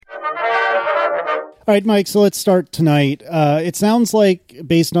All right, Mike, so let's start tonight. It sounds like,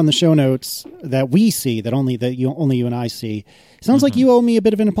 based on the show notes that we see, that only you and I see, it sounds like you owe me a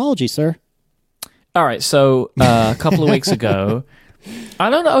bit of an apology, sir. All right, so a couple of weeks ago,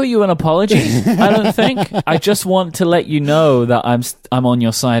 I don't owe you an apology, I don't think. I just want to let you know that I'm on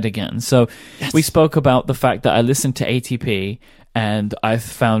your side again. So we spoke about the fact that I listened to ATP, and I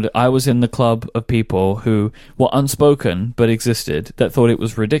found I was in the club of people who were unspoken but existed that thought it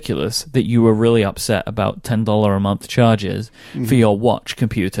was ridiculous that you were really upset about $10 a month charges for your watch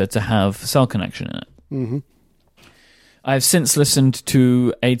computer to have cell connection in it. Mm-hmm. I've since listened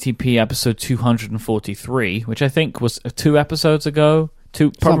to ATP episode 243, which I think was 2 episodes ago,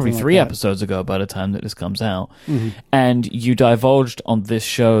 probably 3 episodes ago by the time that this comes out. Mm-hmm. And you divulged on this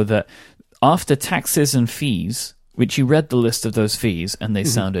show that after taxes and fees, which you read the list of those fees, and they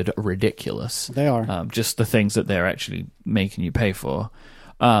sounded ridiculous. They are. Just the things that they're actually making you pay for.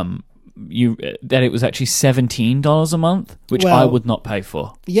 That it was actually $17 a month, which I would not pay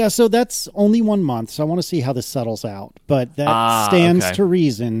for. Yeah, so that's only 1 month, so I want to see how this settles out. But that stands to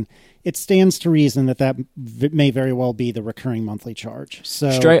reason. It stands to reason that may very well be the recurring monthly charge.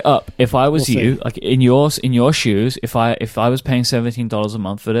 So straight up, if I was you, like in your shoes, if I was paying $17 a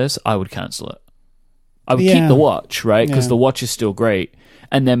month for this, I would cancel it. I would keep the watch, right? Because the watch is still great.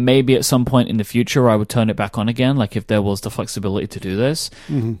 And then maybe at some point in the future, I would turn it back on again, like if there was the flexibility to do this.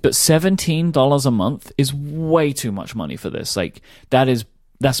 Mm-hmm. But $17 a month is way too much money for this. Like,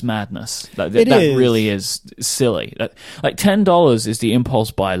 that's madness. That really is silly. Like $10 is the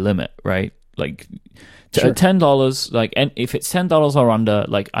impulse buy limit, right? Like $10, like, and if it's $10 or under,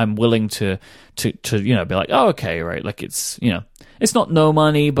 like, I'm willing to be like, oh, okay, right? Like, it's it's not no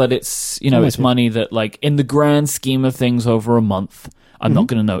money, but it's it's money that, like, in the grand scheme of things over a month, I'm not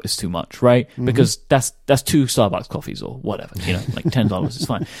going to notice too much, right? Because that's 2 Starbucks coffees or whatever, like $10 is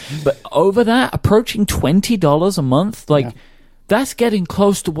fine. But over that, approaching $20 a month, like, that's getting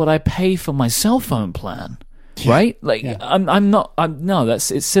close to what I pay for my cell phone plan. Right? Like,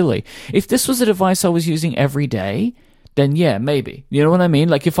 it's silly. If this was a device I was using every day, then yeah, maybe. You know what I mean?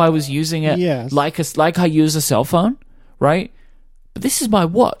 Like, if I was using it like I use a cell phone, right? But this is my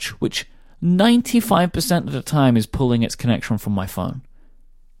watch, which 95% of the time is pulling its connection from my phone.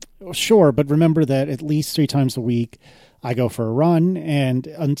 Sure, but remember that at least 3 times a week, I go for a run, and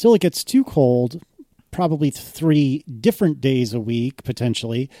until it gets too cold, probably 3 different days a week,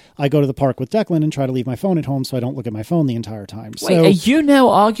 potentially, I go to the park with Declan and try to leave my phone at home so I don't look at my phone the entire time. Wait, are you now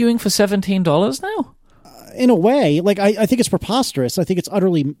arguing for $17 now? In a way, like, I think it's preposterous. I think it's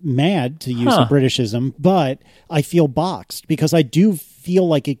utterly mad, to use a Britishism, but I feel boxed because I do feel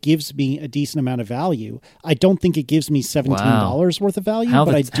like it gives me a decent amount of value. I don't think it gives me $17 worth of value. How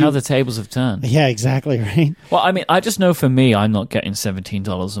the tables have turned. Yeah, exactly, right? Well, I mean, I just know for me, I'm not getting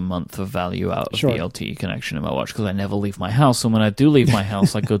 $17 a month of value out of the LTE connection in my watch because I never leave my house. And when I do leave my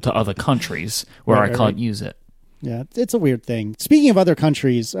house, I go to other countries where I can't use it. Yeah, it's a weird thing. Speaking of other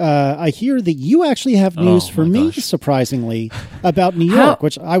countries, I hear that you actually have news for me, surprisingly, about New York,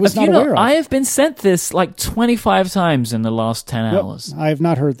 which I was not aware of. I have been sent this like 25 times in the last 10 hours. I have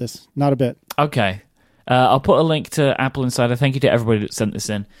not heard this. Not a bit. Okay. I'll put a link to Apple Insider. Thank you to everybody that sent this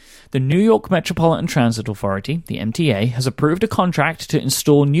in. The New York Metropolitan Transit Authority, the MTA, has approved a contract to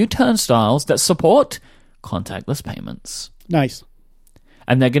install new turnstiles that support contactless payments. Nice.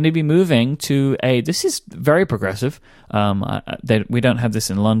 And they're going to be moving to this is very progressive. We don't have this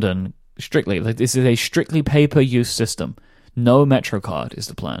in London strictly. Like, this is a strictly pay-per-use system. No MetroCard is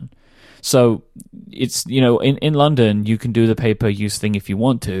the plan. So it's, in London, you can do the pay-per-use thing if you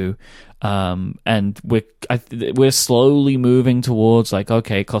want to. And we're slowly moving towards, like,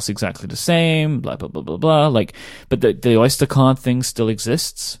 okay, it costs exactly the same, blah, blah, blah, blah, blah. Like, but the Oyster card thing still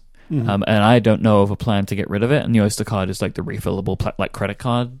exists. And I don't know of a plan to get rid of it. And the Oyster card is like the refillable like credit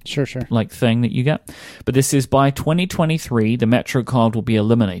card like thing that you get. But this is by 2023, the Metro card will be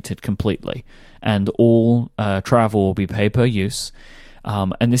eliminated completely. And all travel will be pay per use.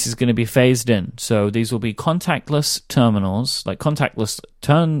 And this is going to be phased in. So these will be contactless terminals, like contactless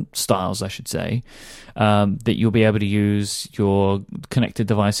turnstiles, I should say, that you'll be able to use your connected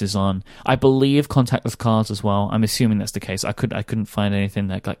devices on. I believe contactless cards as well. I'm assuming that's the case. I couldn't find anything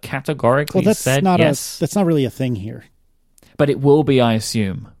that like categorically said yes. That's not really a thing here. But it will be, I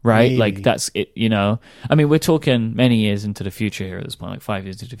assume, right? Maybe. Like, that's it, I mean, we're talking many years into the future here at this point, like 5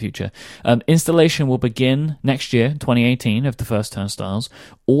 years into the future. Installation will begin next year, 2018, of the first turnstiles.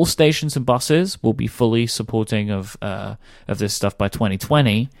 All stations and buses will be fully supporting of this stuff by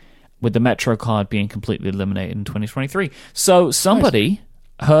 2020, with the Metro card being completely eliminated in 2023. So somebody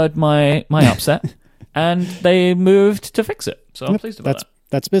heard my upset, and they moved to fix it. So I'm pleased about that.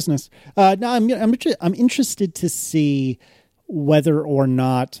 That's business. No, I'm interested to see whether or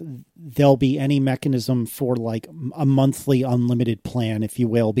not there'll be any mechanism for like a monthly unlimited plan, if you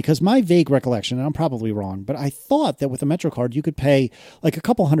will, because my vague recollection, and I'm probably wrong, but I thought that with a MetroCard, you could pay like a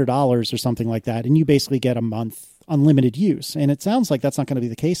couple $100 or something like that, and you basically get a month unlimited use. And it sounds like that's not going to be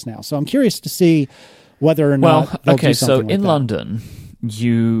the case now. So I'm curious to see whether or not they'll do something like in that. London,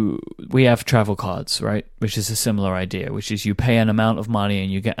 we have travel cards, right? Which is a similar idea, which is you pay an amount of money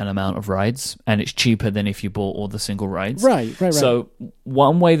and you get an amount of rides, and it's cheaper than if you bought all the single rides. Right. So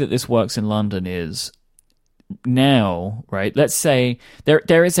one way that this works in London is now, right? Let's say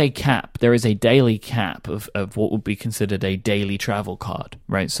there is a cap, there is a daily cap of what would be considered a daily travel card,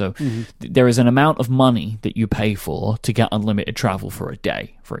 right? So there is an amount of money that you pay for to get unlimited travel for a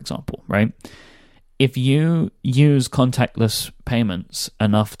day, for example, right? If you use contactless payments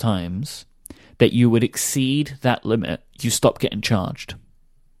enough times that you would exceed that limit, you stop getting charged.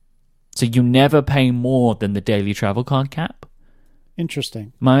 So you never pay more than the daily travel card cap.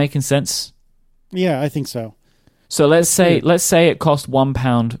 Interesting. Am I making sense? Yeah, I think so. So let's say it cost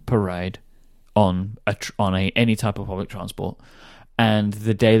 £1 per ride on any type of public transport, and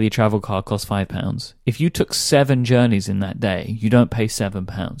the daily travel card costs £5. If you took 7 journeys in that day, you don't pay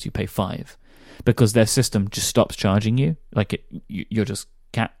 £7, you pay 5. Because their system just stops charging you, like you're just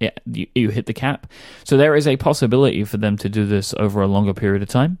cap. Yeah, you hit the cap. So there is a possibility for them to do this over a longer period of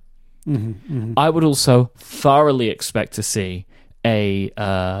time. I would also thoroughly expect to see a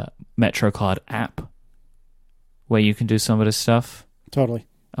MetroCard app where you can do some of this stuff. Totally.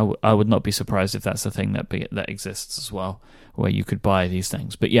 I would not be surprised if that's a thing that exists as well, where you could buy these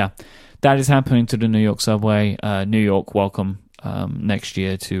things. But yeah, that is happening to the New York subway. New York, welcome. Next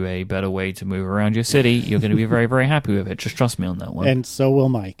year to a better way to move around your city. You're going to be very, very happy with it. Just trust me on that one. And so will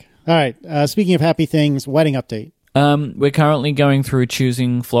Mike. All right. Speaking of happy things, wedding update. We're currently going through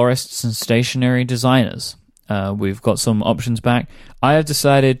choosing florists and stationery designers. We've got some options back. I have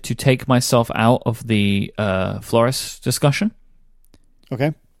decided to take myself out of the florist discussion.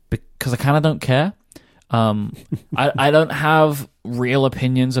 Okay. Because I kind of don't care. I don't have real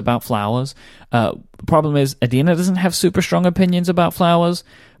opinions about flowers. The problem is Adina doesn't have super strong opinions about flowers,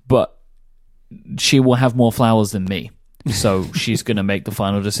 but she will have more flowers than me. So she's going to make the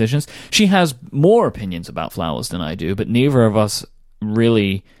final decisions. She has more opinions about flowers than I do, but neither of us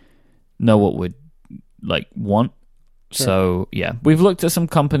really know what we'd want. Sure. So, yeah, we've looked at some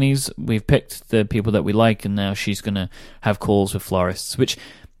companies, we've picked the people that we like, and now she's going to have calls with florists, which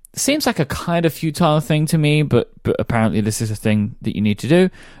seems like a kind of futile thing to me, but apparently this is a thing that you need to do.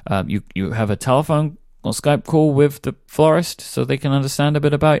 You have a telephone or Skype call with the florist so they can understand a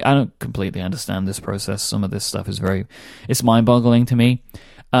bit about it. I don't completely understand this process. Some of this stuff is it's mind-boggling to me.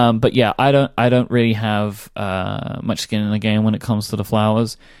 But yeah, I don't really have much skin in the game when it comes to the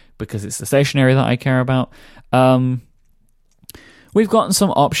flowers because it's the stationery that I care about. We've gotten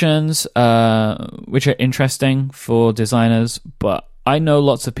some options which are interesting for designers, but I know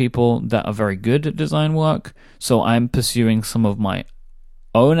lots of people that are very good at design work, so I'm pursuing some of my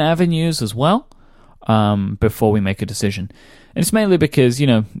own avenues as well before we make a decision. And it's mainly because,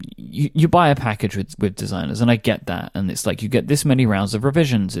 you buy a package with designers, and I get that, and it's like you get this many rounds of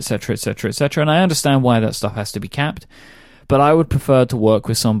revisions, etc., etc., etc., and I understand why that stuff has to be capped, but I would prefer to work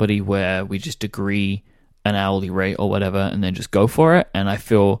with somebody where we just agree an hourly rate or whatever and then just go for it, and I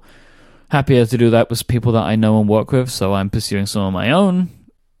feel happier to do that with people that I know and work with, so I'm pursuing some of my own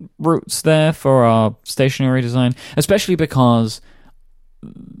routes there for our stationery design, especially because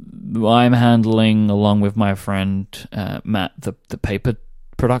I'm handling, along with my friend Matt, the paper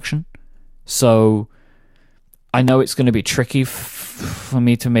production. So I know it's going to be tricky for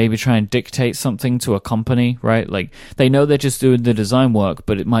me to maybe try and dictate something to a company, right? Like, they know they're just doing the design work,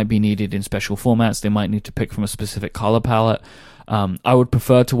 but it might be needed in special formats. They might need to pick from a specific color palette. I would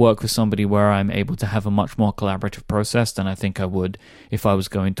prefer to work with somebody where I'm able to have a much more collaborative process than I think I would if I was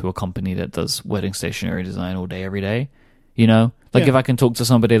going to a company that does wedding stationery design all day, every day. If I can talk to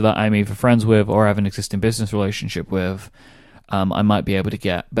somebody that I'm either friends with or have an existing business relationship with, I might be able to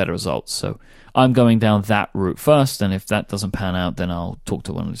get better results. So I'm going down that route first, and if that doesn't pan out, then I'll talk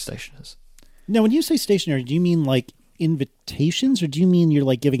to one of the stationers. Now, when you say stationery, do you mean like invitations, or do you mean you're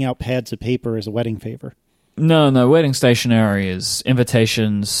like giving out pads of paper as a wedding favor? No. Wedding stationery is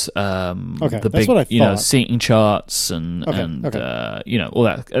invitations. Okay, the that's big, what I thought. seating charts and all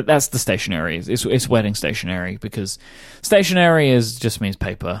that. That's the stationery. It's wedding stationery, because stationery just means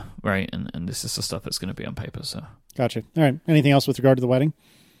paper, right? And this is the stuff that's going to be on paper. So gotcha. All right. Anything else with regard to the wedding?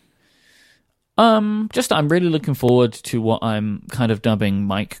 I'm really looking forward to what I'm kind of dubbing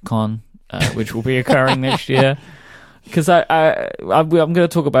MikeCon, which will be occurring next year. because I'm going to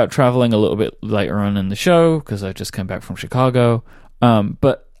talk about traveling a little bit later on in the show because I just came back from Chicago.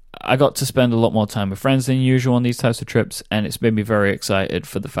 But I got to spend a lot more time with friends than usual on these types of trips, and it's made me very excited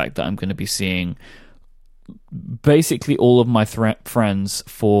for the fact that I'm going to be seeing basically all of my friends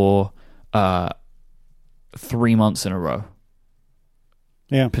for 3 months in a row.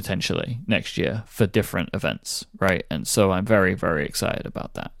 Yeah, potentially next year for different events, right? And so I'm very, very excited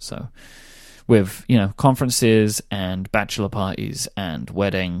about that. So with, conferences and bachelor parties and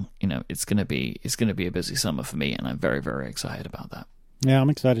wedding, it's going to be a busy summer for me, and I'm very, very excited about that. Yeah,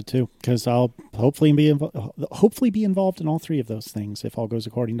 I'm excited too because I'll hopefully be involved in all three of those things if all goes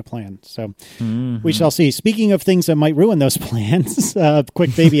according to plan. So we shall see. Speaking of things that might ruin those plans,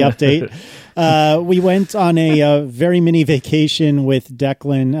 quick baby update. We went on a very mini vacation with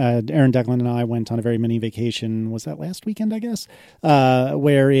Declan. Aaron, Declan, and I went on a very mini vacation. Was that last weekend, I guess?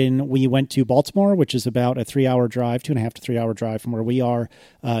 Wherein we went to Baltimore, which is about a 3-hour drive, 2.5 to 3 hour drive from where we are.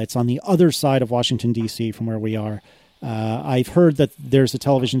 It's on the other side of Washington, D.C. from where we are. I've heard that there's a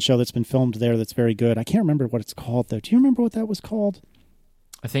television show that's been filmed there that's very good. I can't remember what it's called, though. Do you remember what that was called?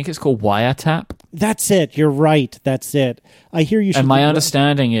 I think it's called Wiretap. That's it. You're right. That's it. I hear you should. And my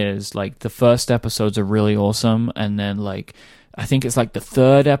understanding is, the first episodes are really awesome, and then, I think it's the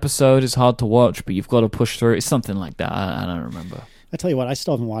third episode is hard to watch, but you've got to push through. It's something like that. I don't remember. I tell you what, I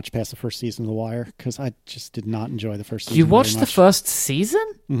still haven't watched past the first season of The Wire because I just did not enjoy the first season. You watched the first season?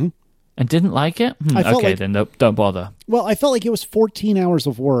 Mm-hmm. And didn't like it? Okay, then don't bother. Well, I felt like it was 14 hours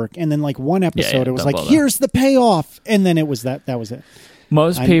of work, and then one episode, it was bother. here's the payoff, and then it was that was it.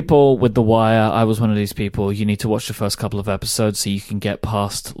 Most people with The Wire, I was one of these people, you need to watch the first couple of episodes so you can get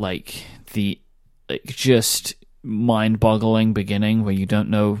past, the just mind-boggling beginning where you don't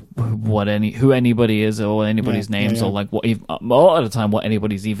know who anybody is or anybody's names or, what a lot of the time, what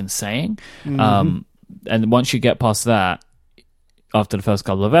anybody's even saying. Mm-hmm. And once you get past that, after the first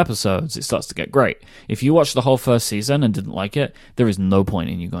couple of episodes, it starts to get great. If you watched the whole first season and didn't like it, there is no point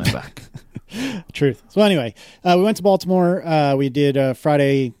in you going back. Truth. So anyway, we went to Baltimore. We did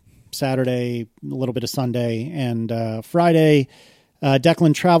Friday, Saturday, a little bit of Sunday. And Friday,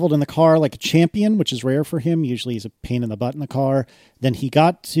 Declan traveled in the car like a champion, which is rare for him. Usually he's a pain in the butt in the car. Then we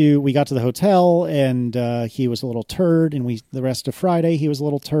got to the hotel, and he was a little turd. And the rest of Friday, he was a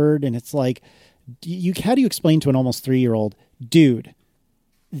little turd. And it's how do you explain to an almost 3-year-old, dude,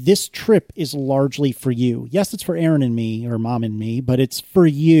 this trip is largely for you. Yes, it's for Aaron and me, or mom and me, but it's for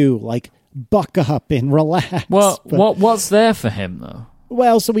you. Buck up and relax. Well, what's there for him, though?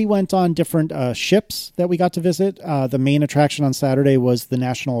 Well, so we went on different ships that we got to visit. The main attraction on Saturday was the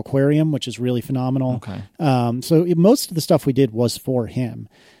National Aquarium, which is really phenomenal. Okay. So most of the stuff we did was for him.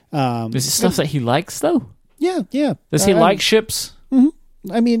 Is it stuff that he likes, though? Yeah. Does he like ships? Mm-hmm.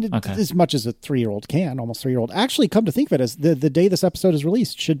 I mean, as much as a 3-year-old can, almost 3-year-old. Actually, come to think of it, as the day this episode is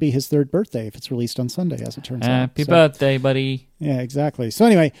released should be his 3rd birthday if it's released on Sunday, as it turns out. Happy birthday, buddy. Yeah, exactly. So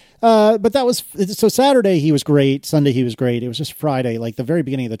anyway, but so Saturday he was great. Sunday he was great. It was just Friday, the very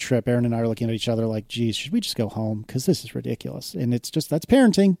beginning of the trip, Aaron and I were looking at each other geez, should we just go home? Because this is ridiculous. And it's just, that's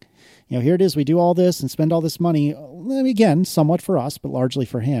parenting. Here it is. We do all this and spend all this money. Again, somewhat for us, but largely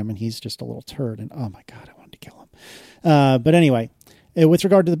for him. And he's just a little turd. And oh my God, I wanted to kill him. But anyway. With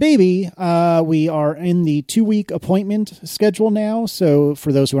regard to the baby, we are in the 2-week appointment schedule now. So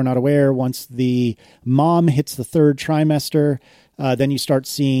for those who are not aware, once the mom hits the 3rd trimester, then you start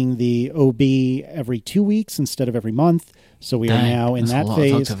seeing the OB every 2 weeks instead of every month. So we are now in that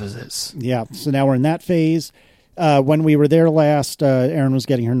phase. Doctor visits. Yeah. So now we're in that phase. When we were there last, Erin was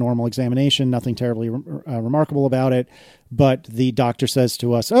getting her normal examination. Nothing terribly remarkable about it. But the doctor says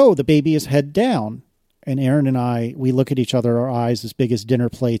to us, "Oh, the baby is head down." And Aaron and I, we look at each other, our eyes as big as dinner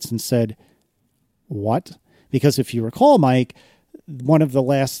plates, and said, "What?" Because if you recall, Mike, one of the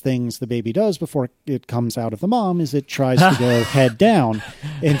last things the baby does before it comes out of the mom is it tries to go head down.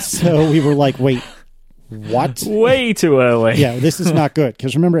 And so we were like, wait, what? Way too early. Yeah, this is not good.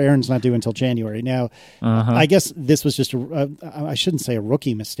 Because remember, Aaron's not due until January. Now, I guess this was just I shouldn't say a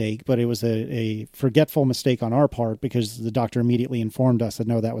rookie mistake, but it was a forgetful mistake on our part because the doctor immediately informed us that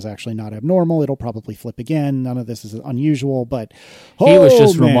no, that was actually not abnormal. It'll probably flip again. None of this is unusual. But he was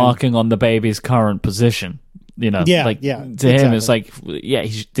just remarking on the baby's current position. To him,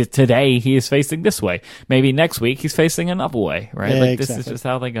 it's today he is facing this way. Maybe next week he's facing another way, right? Yeah, This is just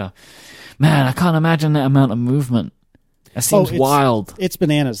how they go. Man, I can't imagine that amount of movement. It seems wild. It's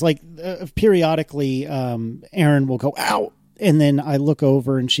bananas. Periodically, Aaron will go, ow! And then I look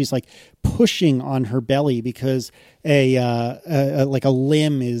over and she's pushing on her belly because a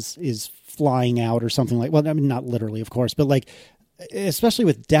limb is flying out or something well, I mean, not literally, of course, but especially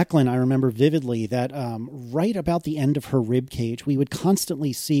with Declan, I remember vividly that right about the end of her rib cage, we would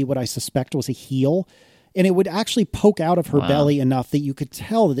constantly see what I suspect was a heel. And it would actually poke out of her belly enough that you could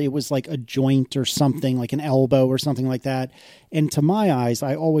tell that it was like a joint or something, like an elbow or something like that. And to my eyes,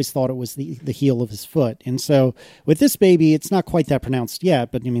 I always thought it was the heel of his foot. And so with this baby, it's not quite that pronounced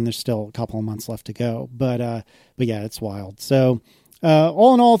yet, but I mean, there's still a couple of months left to go. But yeah, it's wild. So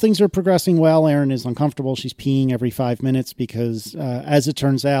all in all, things are progressing well. Erin is uncomfortable. She's peeing every 5 minutes because, as it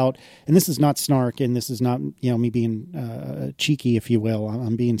turns out, and this is not snark, and this is not me being cheeky, if you will.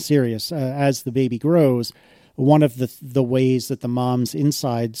 I'm being serious. As the baby grows, one of the ways that the mom's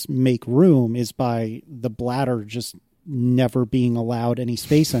insides make room is by the bladder just never being allowed any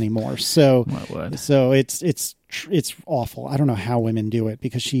space anymore. So it's awful. I don't know how women do it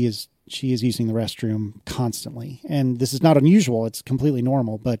because she is using the restroom constantly. And this is not unusual. It's completely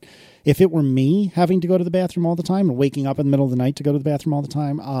normal. But if it were me having to go to the bathroom all the time and waking up in the middle of the night to go to the bathroom all the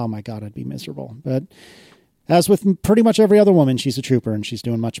time, oh my God, I'd be miserable. But as with pretty much every other woman, she's a trooper and she's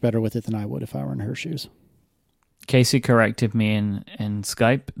doing much better with it than I would if I were in her shoes. Casey corrected me in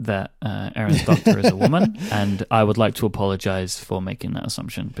Skype that Erin's doctor is a woman, and I would like to apologize for making that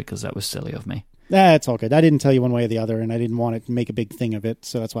assumption because that was silly of me. It's all good. I didn't tell you one way or the other, and I didn't want to make a big thing of it,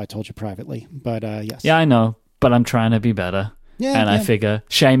 so that's why I told you privately. But yes. Yeah, I know, but I'm trying to be better. I figure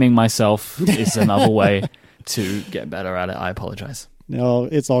shaming myself is another way to get better at it. I apologize. No,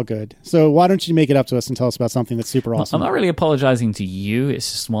 it's all good. So why don't you make it up to us and tell us about something that's super awesome? I'm not really apologizing to you. It's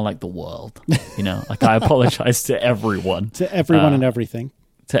just more like the world. Like I apologize to everyone. To everyone and everything.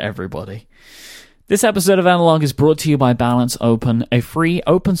 To everybody. This episode of Analog is brought to you by Balance Open, a free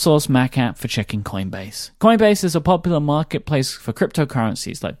open-source Mac app for checking Coinbase. Coinbase is a popular marketplace for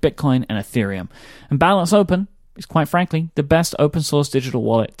cryptocurrencies like Bitcoin and Ethereum. And Balance Open is, quite frankly, the best open-source digital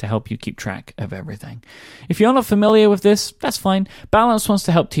wallet to help you keep track of everything. If you're not familiar with this, that's fine. Balance wants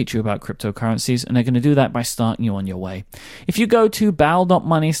to help teach you about cryptocurrencies, and they're going to do that by starting you on your way. If you go to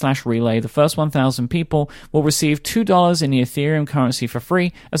bal.money/relay, the first 1,000 people will receive $2 in the Ethereum currency for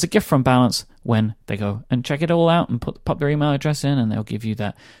free as a gift from Balance when they go and check it all out and pop their email address in, and they'll give you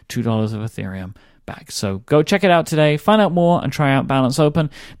that $2 of Ethereum back. So go check it out today, find out more, and try out Balance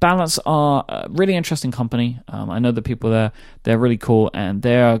Open. Balance are a really interesting company. I know the people there, they're really cool, and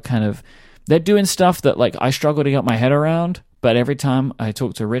they're doing stuff that like I struggle to get my head around, but every time I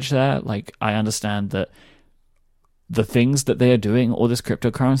talk to Rich there, like I understand that the things that they are doing, all this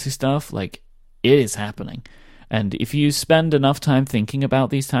cryptocurrency stuff, like it is happening. And if you spend enough time thinking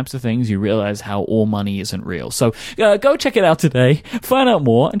about these types of things, you realize how all money isn't real. So go check it out today, find out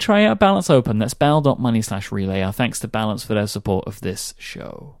more, and try out Balance Open. That's bal.money/relay. Our thanks to Balance for their support of this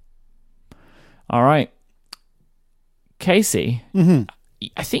show. All right. Casey,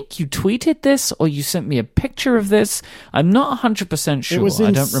 I think you tweeted this or you sent me a picture of this. I'm not 100% sure. It was in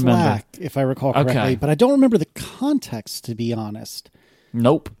I don't remember. Slack, if I recall correctly, but I don't remember the context, to be honest.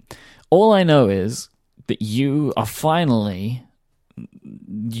 Nope. All I know is that you are finally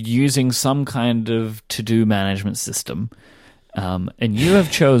using some kind of to-do management system, and you have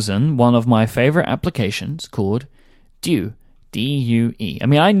chosen one of my favorite applications called Due. D-U-E. I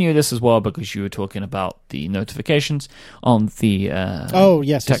mean, I knew this as well because you were talking about the notifications on the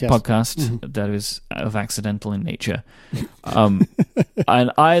tech podcast that is of accidental in nature. And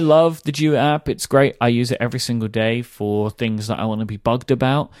I love the Due app. It's great. I use it every single day for things that I want to be bugged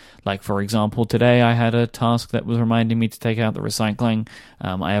about. Like, for example, today I had a task that was reminding me to take out the recycling.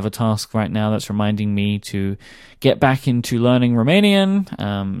 I have a task right now that's reminding me to get back into learning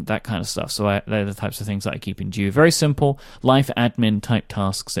Romanian, that kind of stuff. So they're the types of things that I keep in Due. Very simple life admin type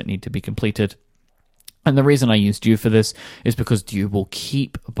tasks that need to be completed. And the reason I use Due for this is because Due will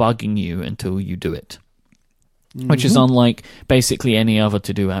keep bugging you until you do it, which is unlike basically any other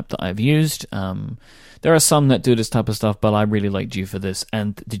to-do app that I've used. There are some that do this type of stuff, but I really like Due for this.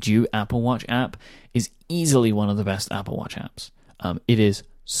 And the Due Apple Watch app is easily one of the best Apple Watch apps. It is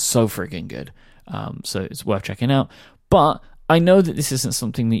so freaking good. So it's worth checking out. But I know that this isn't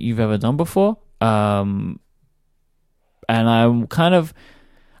something that you've ever done before. And I'm kind of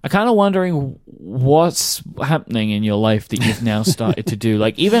wondering what's happening in your life that you've now started to do,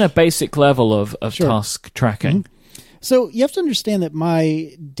 like even a basic level of task tracking. So you have to understand that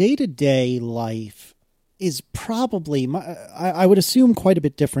my day-to-day life is probably, I would assume, quite a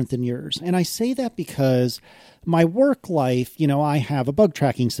bit different than yours. And I say that because my work life, I have a bug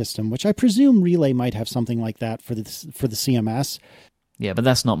tracking system, which I presume Relay might have something like that for the CMS. Yeah, but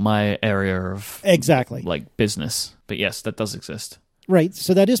that's not my area of like business. But yes, that does exist. Right.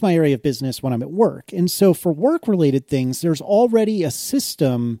 So that is my area of business when I'm at work. And so for work-related things, there's already a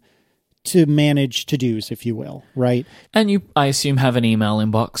system to manage to-dos, if you will, right? And you, I assume, have an email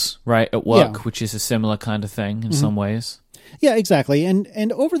inbox, right, at work, which is a similar kind of thing in some ways. Yeah, exactly.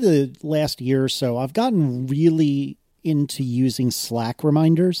 And over the last year or so, I've gotten really into using Slack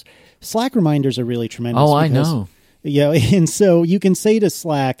reminders. Slack reminders are really tremendous. Oh, I know. Yeah, and so you can say to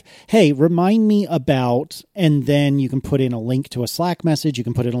Slack, hey, remind me about, and then you can put in a link to a Slack message, you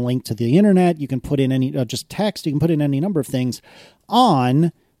can put in a link to the internet, you can put in any, just text, you can put in any number of things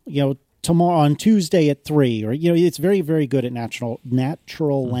on, tomorrow, on Tuesday at 3, or, it's very, very good at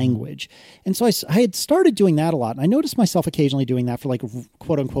natural language. And so I had started doing that a lot, and I noticed myself occasionally doing that for like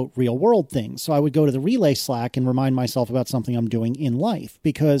quote unquote real world things. So I would go to the Relay Slack and remind myself about something I'm doing in life,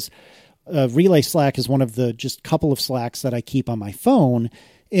 because Relay Slack is one of the just couple of Slacks that I keep on my phone.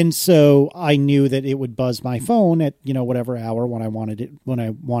 And so I knew that it would buzz my phone at, whatever hour when I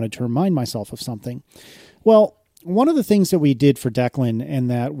wanted to remind myself of something. Well, one of the things that we did for Declan and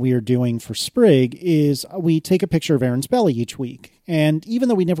that we're doing for Sprig is we take a picture of Aaron's belly each week. And even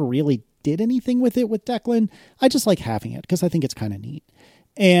though we never really did anything with it with Declan, I just like having it because I think it's kind of neat.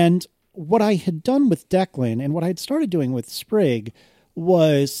 And what I had done with Declan and what I had started doing with Sprig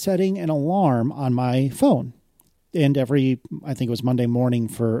was setting an alarm on my phone. And I think it was Monday morning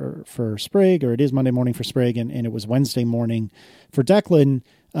for Sprig, or it is Monday morning for Sprig, and it was Wednesday morning for Declan,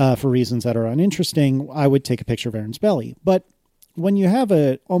 for reasons that are uninteresting, I would take a picture of Aaron's belly. But when you have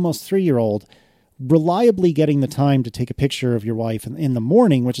a almost 3-year-old, reliably getting the time to take a picture of your wife in the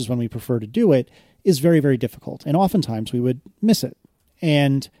morning, which is when we prefer to do it, is very, very difficult. And oftentimes we would miss it.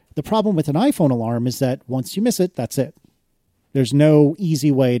 And the problem with an iPhone alarm is that once you miss it, that's it. There's no easy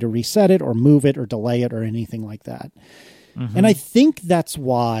way to reset it or move it or delay it or anything like that. Mm-hmm. And I think that's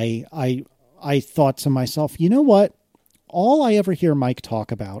why I thought to myself, you know what? All I ever hear Mike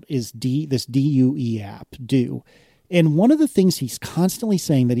talk about is this DUE app, Do. And one of the things he's constantly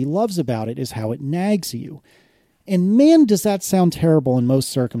saying that he loves about it is how it nags you. And man, does that sound terrible in most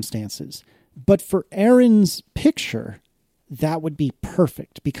circumstances. But for Aaron's picture, that would be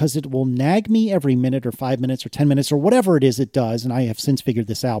perfect because it will nag me every minute or 5 minutes or 10 minutes or whatever it is it does. And I have since figured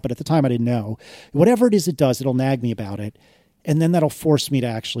this out, but at the time I didn't know. Whatever it is it does, it'll nag me about it. And then that'll force me to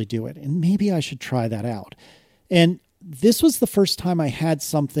actually do it. And maybe I should try that out. And this was the first time I had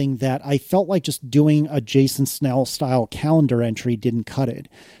something that I felt like just doing a Jason Snell style calendar entry didn't cut it.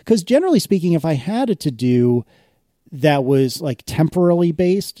 Because generally speaking, if I had it to do that was like temporally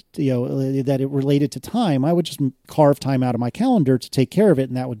based, that it related to time, I would just carve time out of my calendar to take care of it,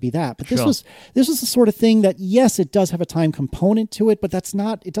 and that would be that. But this was the sort of thing that, yes, it does have a time component to it, but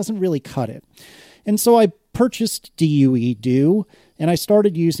it doesn't really cut it. And so I purchased DUE Do, and I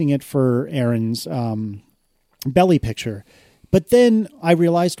started using it for Aaron's belly picture. But then I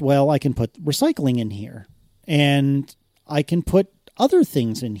realized, well, I can put recycling in here, and I can put other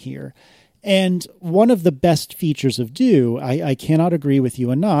things in here. And one of the best features of Do, I cannot agree with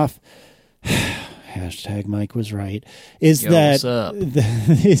you enough, hashtag Mike was right, is that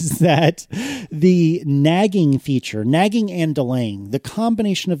the nagging feature, nagging and delaying, the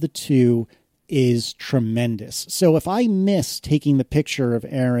combination of the two is tremendous. So if I miss taking the picture of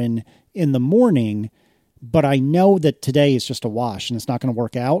Aaron in the morning, but I know that today is just a wash and it's not going to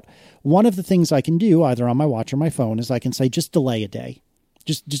work out, one of the things I can do either on my watch or my phone is I can say, just delay a day.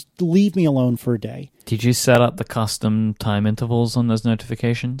 Just leave me alone for a day. Did you set up the custom time intervals on those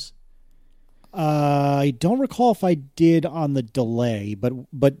notifications? I don't recall if I did on the delay,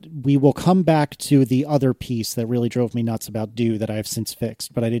 but we will come back to the other piece that really drove me nuts about Do that I have since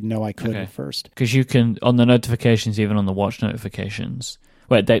fixed, but I didn't know I could at first. Because you can, on the notifications, even on the watch notifications,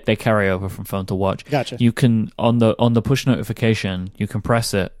 they carry over from phone to watch. Gotcha. You can, on the push notification, you can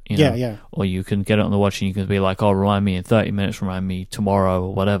press it, or you can get it on the watch and you can be like, oh, remind me in 30 minutes, remind me tomorrow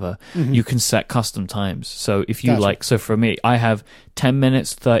or whatever. Mm-hmm. You can set custom times. So if you so for me, I have 10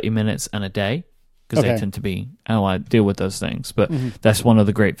 minutes, 30 minutes, and a day. Because they tend to be how I deal with those things. But that's one of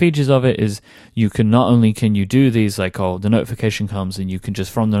the great features of it is you can not only can you do these like, oh, the notification comes and you can just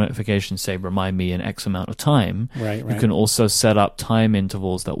from the notification say, remind me in X amount of time. Right. You can also set up time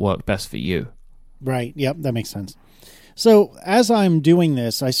intervals that work best for you. Right. Yep. That makes sense. So as I'm doing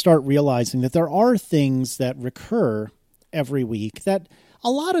this, I start realizing that there are things that recur every week that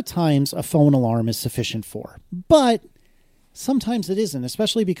a lot of times a phone alarm is sufficient for. But sometimes it isn't,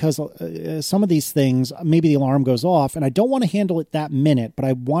 especially because some of these things, maybe the alarm goes off and I don't want to handle it that minute, but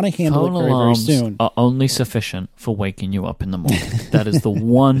I want to handle it very, very soon. Are only sufficient for waking you up in the morning. That is the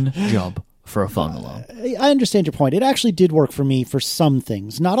one job for a phone alarm. I understand your point. It actually did work for me for some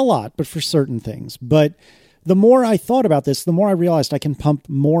things, not a lot, but for certain things. But the more I thought about this, the more I realized I can pump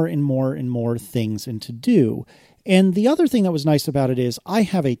more and more and more things into do. And the other thing that was nice about it is I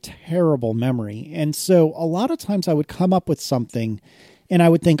have a terrible memory. And so a lot of times I would come up with something and I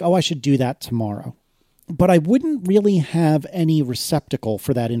would think, oh, I should do that tomorrow. But I wouldn't really have any receptacle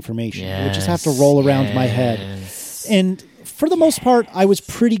for that information. I would just have to roll around my head. And for the most part, I was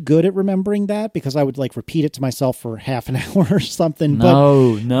pretty good at remembering that because I would like repeat it to myself for half an hour or something.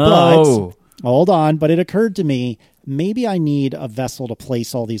 No. Hold on. But it occurred to me, maybe I need a vessel to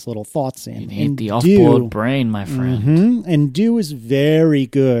place all these little thoughts in. You need the off-board brain, my friend. Mm-hmm, and Do is very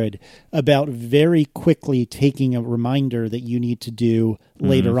good about very quickly taking a reminder that you need to do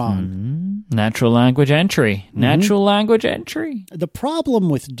later on. Natural language entry. Natural language entry. The problem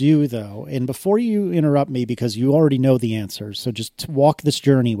with Do, though, and before you interrupt me because you already know the answers, so just walk this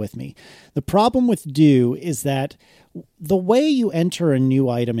journey with me. The problem with Do is that the way you enter a new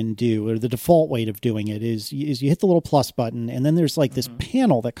item in Do, or the default way of doing it, is you hit the little plus button, and then there's like this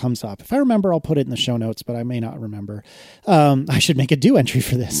panel that comes up. If I remember, I'll put it in the show notes, but I may not remember. I should make a Do entry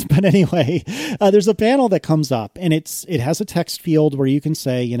for this. But anyway, there's a panel that comes up, and it has a text field where you can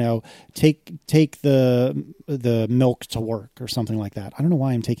say, take the milk to work or something like that. I don't know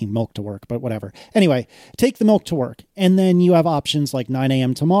why I'm taking milk to work, but whatever. Anyway, take the milk to work. And then you have options like 9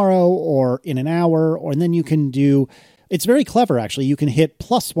 a.m. tomorrow or in an hour, and then you can do... It's very clever, actually. You can hit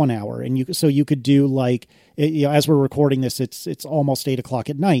plus 1 hour, and you could do like, as we're recording this, it's almost 8 o'clock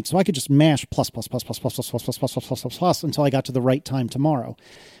at night. So I could just mash plus until I got to the right time tomorrow.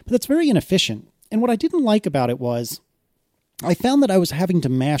 But that's very inefficient. And what I didn't like about it was I found that I was having to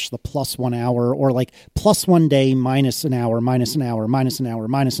mash the plus 1 hour or like plus 1 day minus an hour, minus an hour, minus an hour,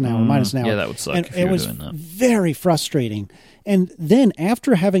 minus an hour, minus an hour. Yeah, that would suck and if you were doing that. Very frustrating. And then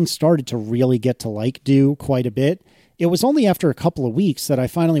after having started to really get to like Do quite a bit, it was only after a couple of weeks that I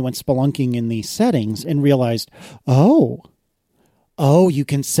finally went spelunking in the settings and realized, oh, you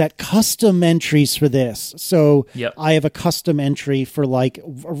can set custom entries for this. So I have a custom entry for like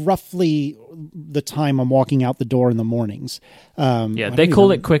roughly the time I'm walking out the door in the mornings. They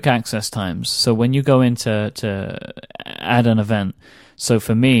call it quick access times. So when you go in to add an event, so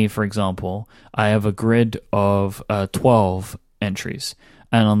for me, for example, I have a grid of 12 entries.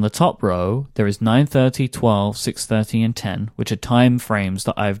 And on the top row, there is 9:30, 12, 6:30, and 10, which are time frames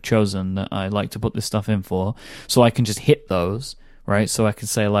that I've chosen that I like to put this stuff in for. So I can just hit those, right? So I can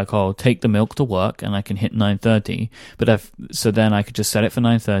say like, oh, take the milk to work, and I can hit 9:30. So then I could just set it for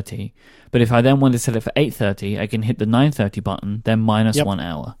 9:30. But if I then want to set it for 8:30, I can hit the 9:30 button, then minus 1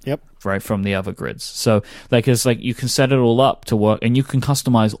 hour. Right, from the other grids. So it's like you can set it all up to work, and you can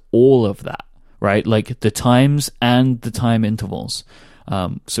customize all of that, right? Like the times and the time intervals.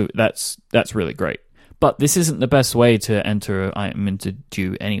 So that's really great. But this isn't the best way to enter an item into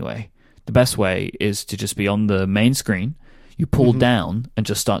Do anyway. The best way is to just be on the main screen, you pull down, and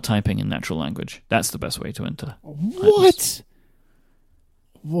just start typing in natural language. That's the best way to enter. What? Items.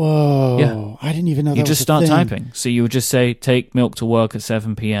 Whoa. Yeah. I didn't even know that you just start typing. So you would just say, take milk to work at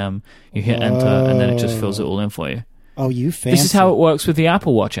 7 p.m. You hit enter, and then it just fills it all in for you. Oh, you fancy. This is how it works with the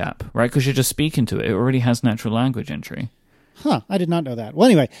Apple Watch app, right? Because you're just speaking to it. It already has natural language entry. Huh, I did not know that. Well,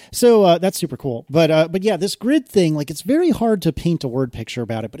 anyway, so that's super cool. But yeah, this grid thing, like it's very hard to paint a word picture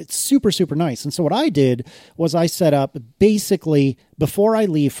about it, but it's super, super nice. And so what I did was I set up basically before I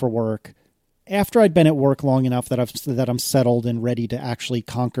leave for work, after I'd been at work long enough that I'm settled and ready to actually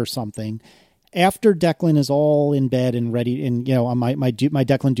conquer something, after Declan is all in bed and ready, and my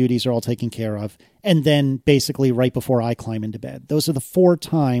Declan duties are all taken care of, and then basically right before I climb into bed. Those are the 4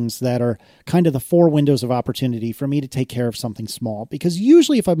 times that are kind of the 4 windows of opportunity for me to take care of something small. Because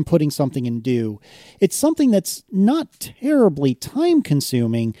usually if I'm putting something in Do, it's something that's not terribly time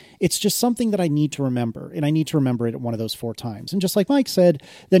consuming. It's just something that I need to remember, and I need to remember it at one of those 4 times. And just like Mike said,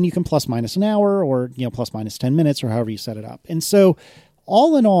 then you can plus minus an hour or plus minus 10 minutes or however you set it up. And so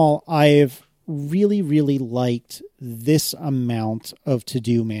all in all, I've really, really liked this amount of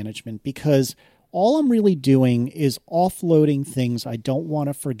to-do management because all I'm really doing is offloading things I don't want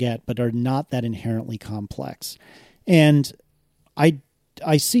to forget but are not that inherently complex. And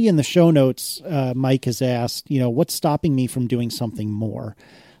I see in the show notes, Mike has asked, what's stopping me from doing something more?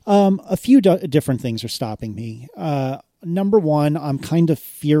 A few different things are stopping me. Number one, I'm kind of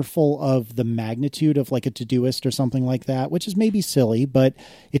fearful of the magnitude of like a Todoist or something like that, which is maybe silly, but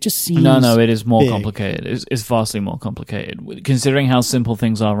it just seems No, it is more big. Complicated. It's vastly more complicated. Considering how simple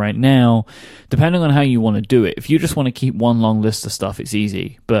things are right now, depending on how you want to do it, if you just want to keep one long list of stuff, it's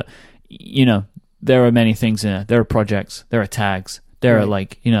easy. But, there are many things in it. There are projects, there are tags, there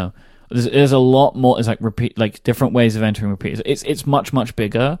are There's a lot more. It's like different ways of entering repeat. It's much, much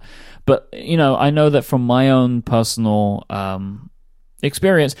bigger. But, I know that from my own personal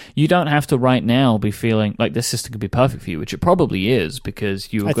experience, you don't have to right now be feeling like this system could be perfect for you, which it probably is,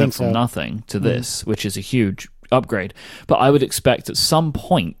 because you went from nothing to this, which is a huge upgrade. But I would expect at some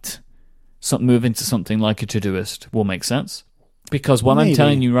point, moving to something like a Todoist will make sense. Because what I'm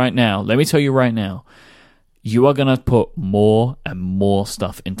telling you right now, let me tell you right now, you are going to put more and more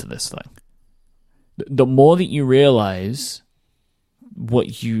stuff into this thing. The more that you realize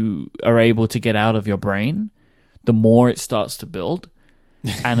what you are able to get out of your brain, the more it starts to build.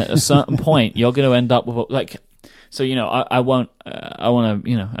 And at a certain point, you're going to end up with I want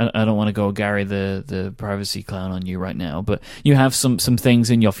to, I don't want to go Gary the privacy clown on you right now, but you have some things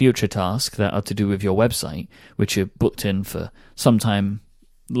in your future task that are to do with your website, which are booked in for sometime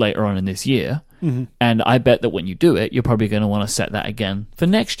later on in this year. Mm-hmm. And I bet that when you do it, you're probably going to want to set that again for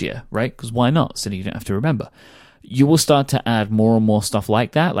next year, right? Because why not? So that you don't have to remember. You will start to add more and more stuff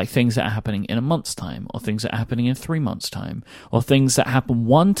like that, like things that are happening in a month's time, or things that are happening in 3 months' time, or things that happen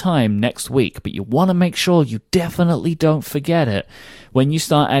one time next week, but you want to make sure you definitely don't forget it. When you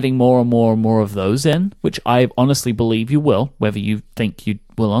start adding more and more and more of those in, which I honestly believe you will, whether you think you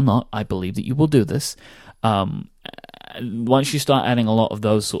will or not, I believe that you will do this. Once you start adding a lot of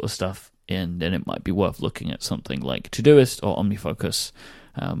those sort of stuff in, then it might be worth looking at something like Todoist or OmniFocus,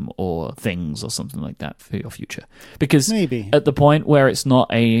 or things or something like that for your future. Because maybe at the point where it's not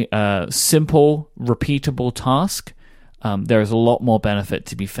a simple, repeatable task, there is a lot more benefit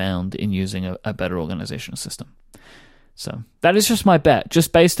to be found in using a better organizational system. So that is just my bet,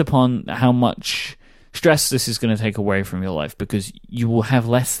 just based upon how much stress this is going to take away from your life, because you will have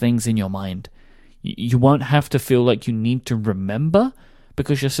less things in your mind. You won't have to feel like you need to remember,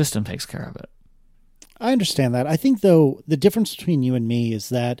 because your system takes care of it. I understand that. I think, though, the difference between you and me is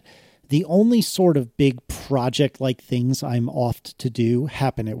that the only sort of big project-like things I'm oft to do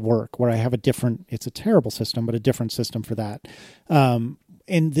happen at work, where I have it's a terrible system, but a different system for that.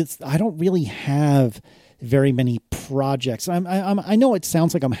 I don't really have very many projects. I know it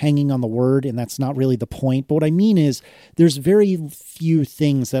sounds like I'm hanging on the word, and that's not really the point. But what I mean is there's very few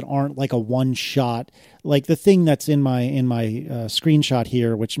things that aren't like a one shot. Like the thing that's in my screenshot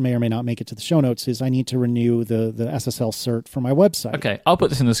here, which may or may not make it to the show notes, is I need to renew the SSL cert for my website. Okay, I'll put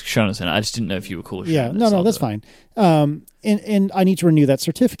this in the show notes. I just didn't know if you were cool. Yeah, no, that's fine. And I need to renew that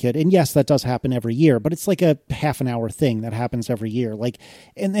certificate. And yes, that does happen every year, but it's like a half an hour thing that happens every year. Like,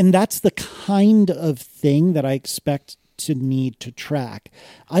 and that's the kind of thing that I expect to need to track.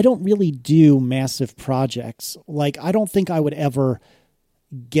 I don't really do massive projects. Like, I don't think I would ever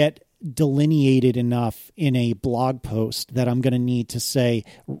get delineated enough in a blog post that I'm going to need to say,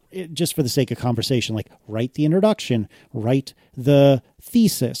 just for the sake of conversation, like write the introduction, write the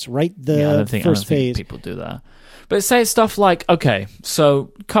thesis, write the first phase. People do that. But say stuff like, okay,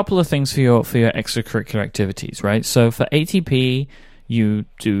 so a couple of things for your extracurricular activities, right? So for ATP, you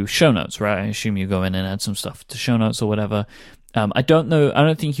do show notes, right? I assume you go in and add some stuff to show notes or whatever. I don't know. I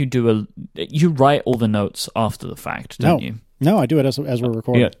don't think you do you write all the notes after the fact, don't you? No, I do it as we're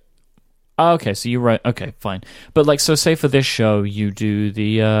recording. Yeah. Okay, so you write. Okay, fine. But like, so say for this show, you do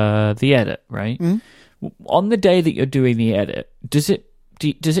the edit, right? Mm-hmm. On the day that you're doing the edit, does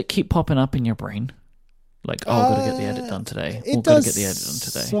it keep popping up in your brain? Like, oh, I've got to get the edit done today. It does get the edit done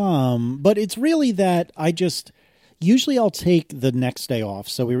today. Some, but it's really that usually I'll take the next day off.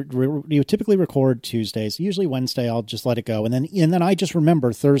 So we typically record Tuesdays. Usually Wednesday I'll just let it go, and then I just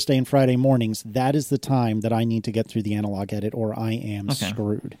remember Thursday and Friday mornings. That is the time that I need to get through the analog edit, or I am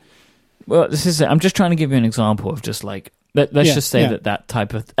screwed. Well, this is it. I'm just trying to give you an example of just like let's just say that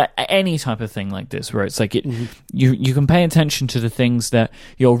type of any type of thing like this, where it's like you can pay attention to the things that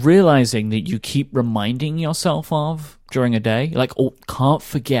you're realizing that you keep reminding yourself of during a day. Like, oh, can't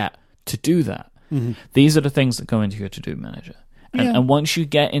forget to do that. Mm-hmm. These are the things that go into your to-do manager. And once you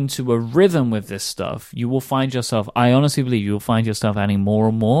get into a rhythm with this stuff, you will find yourself, I honestly believe you will find yourself adding more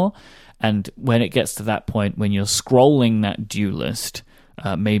and more. And when it gets to that point, when you're scrolling that due list,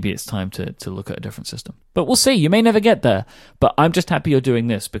 maybe it's time to look at a different system. But we'll see. You may never get there. But I'm just happy you're doing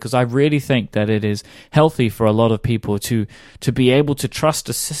this, because I really think that it is healthy for a lot of people to be able to trust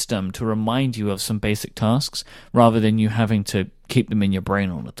a system to remind you of some basic tasks, rather than you having to keep them in your brain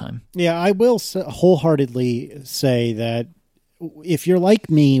all the time. Yeah, I will wholeheartedly say that if you're like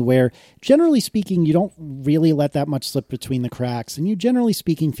me, where generally speaking, you don't really let that much slip between the cracks, and you generally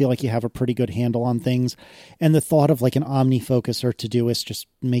speaking feel like you have a pretty good handle on things, and the thought of like an OmniFocus or Todoist just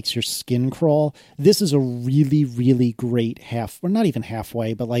makes your skin crawl, this is a really, really great not even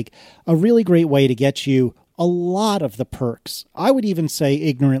halfway, but like a really great way to get you a lot of the perks. I would even say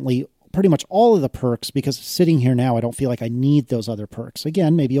ignorantly pretty much all of the perks, because sitting here now, I don't feel like I need those other perks.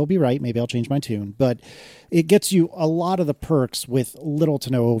 Again, maybe you'll be right. Maybe I'll change my tune, but it gets you a lot of the perks with little to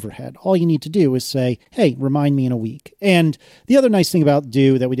no overhead. All you need to do is say, hey, remind me in a week. And the other nice thing about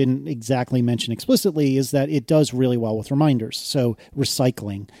Do that we didn't exactly mention explicitly is that it does really well with reminders. So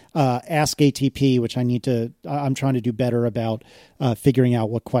recycling, Ask ATP, which I'm trying to do better about figuring out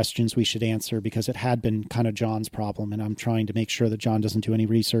what questions we should answer, because it had been kind of John's problem, and I'm trying to make sure that John doesn't do any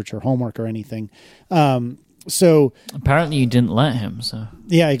research or homework or anything. So apparently you didn't let him. So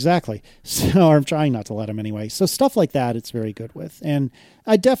yeah, exactly. So I'm trying not to let him anyway. So stuff like that, it's very good with. And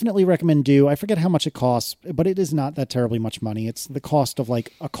I definitely recommend Do. I forget how much it costs, but it is not that terribly much money. It's the cost of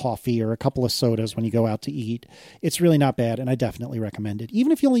like a coffee or a couple of sodas when you go out to eat. It's really not bad, and I definitely recommend it,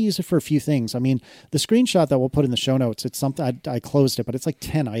 even if you only use it for a few things. I mean, the screenshot that we'll put in the show notes, it's something I closed it, but it's like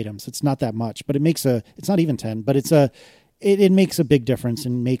 10 items. It's not that much, but it's not even 10, but it makes a big difference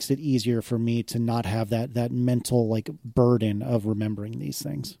and makes it easier for me to not have that mental like burden of remembering these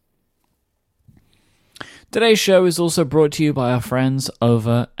things. Today's show is also brought to you by our friends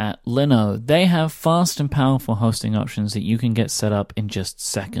over at Linode. They have fast and powerful hosting options that you can get set up in just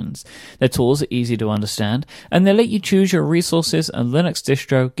seconds. Their tools are easy to understand, and they let you choose your resources and Linux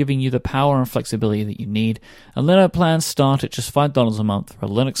distro, giving you the power and flexibility that you need. And Linode plans start at just $5 a month for a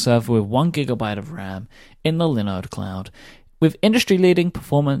Linux server with 1 gigabyte of RAM in the Linode cloud. With industry-leading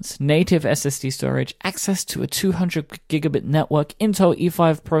performance, native SSD storage, access to a 200 gigabit network, Intel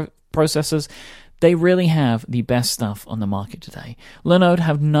E5 processors, they really have the best stuff on the market today. Linode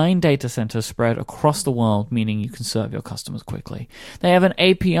have 9 data centers spread across the world, meaning you can serve your customers quickly. They have an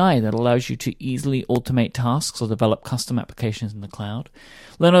API that allows you to easily automate tasks or develop custom applications in the cloud.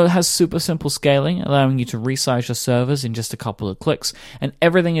 Linode has super simple scaling, allowing you to resize your servers in just a couple of clicks, and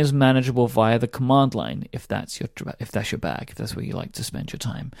everything is manageable via the command line if that's your bag, if that's where you like to spend your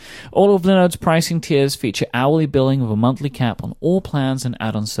time. All of Linode's pricing tiers feature hourly billing with a monthly cap on all plans and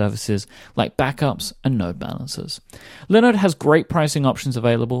add-on services like backups and node balancers. Linode has great pricing options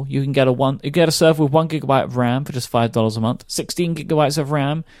available. You can get a server with 1 gigabyte of RAM for just $5 a month, 16 gigabytes of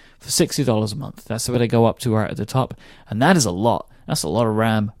RAM for $60 a month. That's where they go up to right at the top, and that is a lot. That's a lot of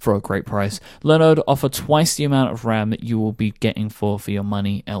RAM for a great price. Linode offer twice the amount of RAM that you will be getting for your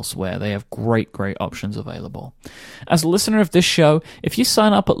money elsewhere. They have great options available. As a listener of this show, if you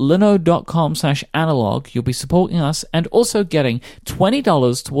sign up at linode.com/analog, you'll be supporting us and also getting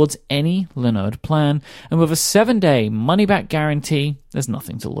 $20 towards any Linode plan. And with a 7-day money-back guarantee, there's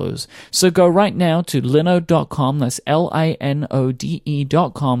nothing to lose. So go right now to linode.com, that's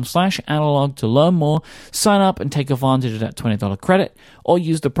linode.com/analog to learn more, sign up and take advantage of that $20 credit, or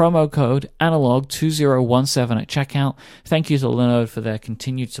use the promo code analog2017 at checkout. Thank you to Linode for their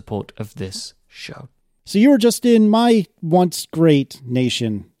continued support of this show. So you were just in my once great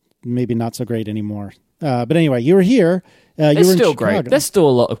nation, maybe not so great anymore. But anyway, you were here. It's still great. There's still a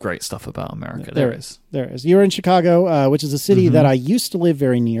lot of great stuff about America. There is. You were in Chicago, which is a city that I used to live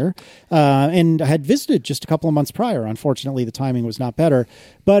very near, and I had visited just a couple of months prior. Unfortunately, the timing was not better.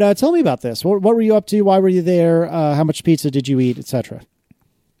 But tell me about this. What were you up to? Why were you there? How much pizza did you eat, etc.?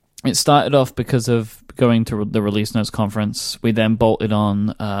 It started off because of going to the Release Notes conference. We then bolted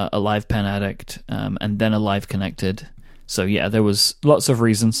on a live Pen Addict and then a live Connected. So yeah, there was lots of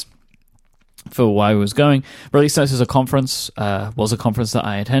reasons for why I was going. Release Notes is a conference that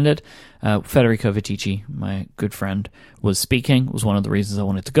I attended. Federico Viticci, my good friend, was speaking. It was one of the reasons I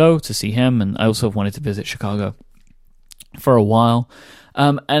wanted to go, to see him, and I also wanted to visit Chicago for a while.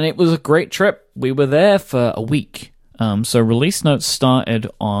 And it was a great trip. We were there for a week. So Release Notes started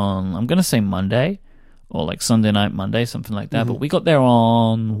on, I'm going to say Monday, or like Sunday night, Monday, something like that. But we got there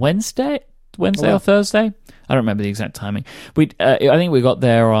on Wednesday or Thursday. I don't remember the exact timing. I think we got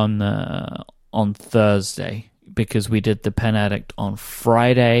there on Thursday because we did the Pen Addict on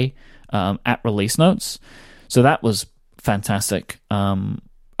Friday at Release Notes. So that was fantastic.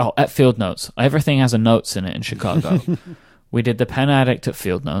 At Field Notes. Everything has a notes in it in Chicago. We did the Pen Addict at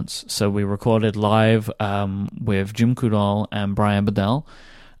Field Notes. So we recorded live with Jim Coudal and Brian Bedell.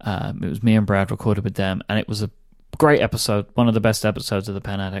 It was me and Brad recorded with them, and it was a great episode, one of the best episodes of the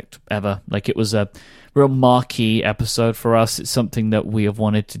Pen Addict ever. Like, it was a real marquee episode for us. It's something that we have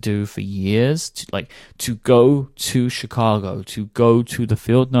wanted to do for years, to go to Chicago, to go to the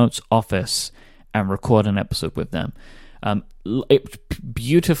Field Notes office and record an episode with them. It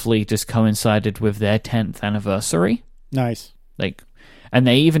beautifully just coincided with their 10th anniversary. Nice. And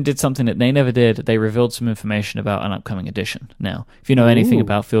they even did something that they never did. They revealed some information about an upcoming edition. Now, if you know anything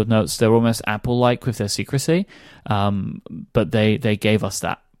about Field Notes, they're almost Apple-like with their secrecy. But they gave us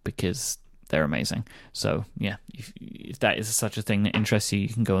that because they're amazing. So yeah, if that is such a thing that interests you, you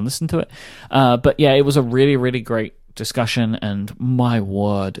can go and listen to it. But yeah, it was a really, really great discussion, and my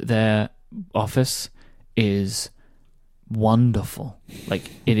word, their office is wonderful. Like,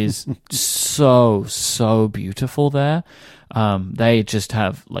 it is so beautiful there. They just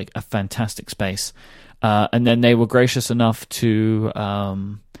have like a fantastic space. And then they were gracious enough to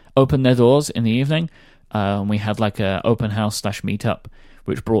open their doors in the evening. We had like a open house / meetup,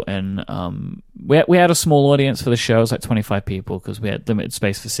 which brought in we had a small audience for the show. It was like 25 people because we had limited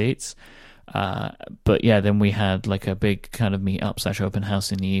space for seats. But yeah, then we had like a big kind of meetup / open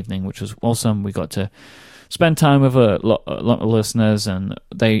house in the evening, which was awesome. We got to spend time with a lot of listeners, and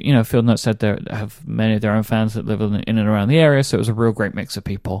they, Field Notes said they have many of their own fans that live in and around the area, so it was a real great mix of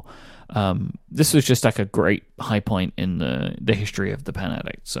people. This was just like a great high point in the history of the Pen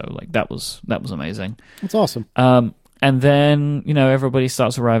Addict, so like that was amazing. That's awesome. And then, everybody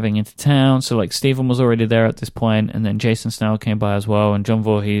starts arriving into town. So, like, Stephen was already there at this point, and then Jason Snell came by as well, and John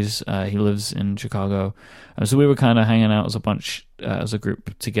Voorhees, he lives in Chicago. So we were kind of hanging out as a bunch, as a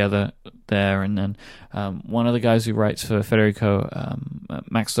group together there. And then one of the guys who writes for Federico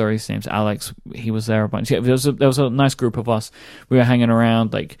Max Stories, his name's Alex, he was there a bunch. Yeah, there was a nice group of us. We were hanging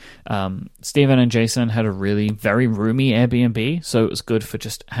around. Like, Stephen and Jason had a really very roomy Airbnb, so it was good for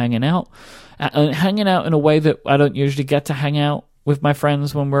just hanging out. Hanging out in a way that I don't usually get to hang out with my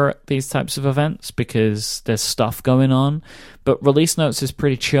friends when we're at these types of events, because there's stuff going on. But Release Notes is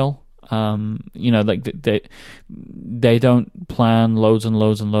pretty chill. Like they don't plan loads and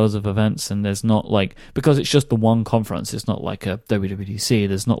loads and loads of events, and there's not like, because it's just the one conference, it's not like a WWDC,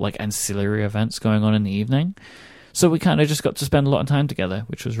 there's not like ancillary events going on in the evening. So we kind of just got to spend a lot of time together,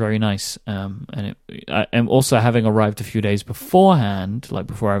 which was very nice. And also having arrived a few days beforehand, like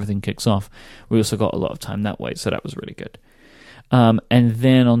before everything kicks off, we also got a lot of time that way. So that was really good. And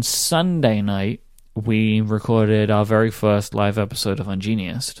then on Sunday night, we recorded our very first live episode of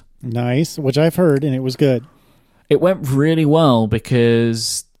Ungeniused. Nice, which I've heard, and it was good. It went really well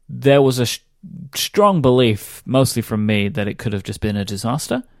because there was a strong belief, mostly from me, that it could have just been a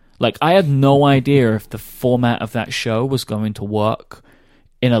disaster. Like, I had no idea if the format of that show was going to work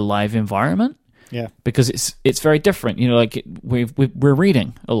in a live environment. Yeah, because it's very different. Like we're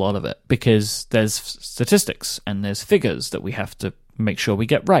reading a lot of it because there's statistics and there's figures that we have to make sure we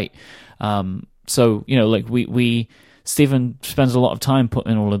get right. So like Stephen spends a lot of time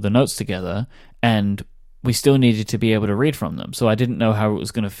putting all of the notes together, and we still needed to be able to read from them. So I didn't know how it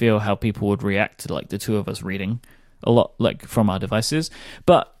was going to feel, how people would react to like the two of us reading a lot, like from our devices.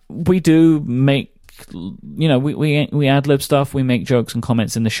 But we do make, we ad lib stuff, we make jokes and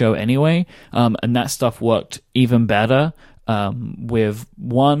comments in the show anyway, and that stuff worked even better with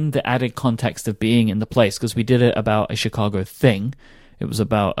the added context of being in the place, because we did it about a Chicago thing. It was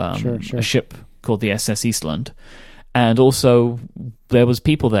about a ship called the SS Eastland, and also there was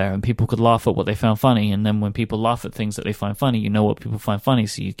people there, and people could laugh at what they found funny, and then when people laugh at things that they find funny, you know what people find funny,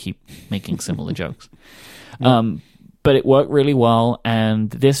 so you keep making similar jokes. Yeah. But it worked really well, and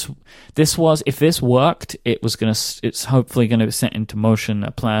this was, if this worked, it's hopefully gonna set into motion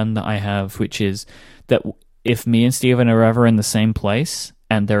a plan that I have, which is that if me and Steven are ever in the same place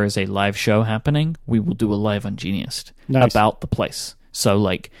and there is a live show happening, we will do a live Ungeniused about the place. So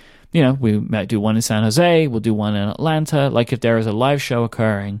like, we might do one in San Jose, we'll do one in Atlanta. Like, if there is a live show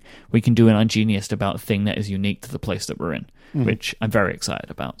occurring, we can do an Ungeniused about a thing that is unique to the place that we're in. Which I'm very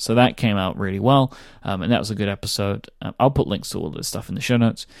excited about. So that came out really well, and that was a good episode. I'll put links to all this stuff in the show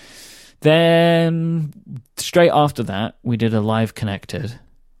notes. Then, straight after that, we did a live Connected,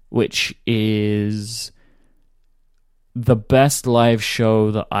 which is the best live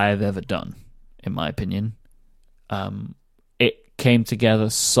show that I've ever done, in my opinion. It came together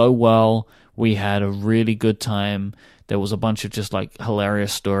so well. We had a really good time. There was a bunch of just like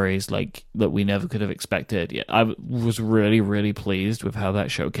hilarious stories like that we never could have expected. Yeah, I was really, really pleased with how that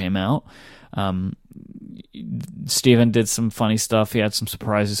show came out. Steven did some funny stuff. He had some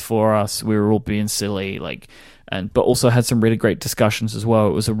surprises for us. We were all being silly, but also had some really great discussions as well.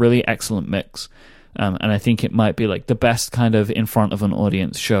 It was a really excellent mix. And I think it might be like the best kind of in front of an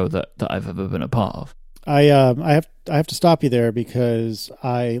audience show that I've ever been a part of. I have to stop you there because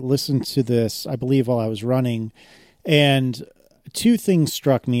I listened to this, I believe, while I was running. And two things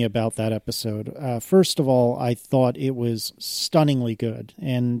struck me about that episode. First of all, I thought it was stunningly good.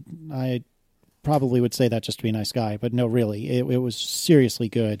 And I probably would say that just to be a nice guy. But no, really, it was seriously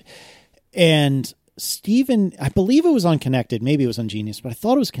good. And Steven, I believe it was on Connected. Maybe it was on Genius, but I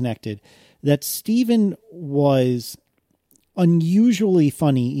thought it was Connected. That Steven was unusually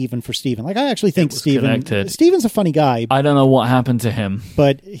funny even for Steven. Like, I actually think Steven's a funny guy. I don't know what happened to him.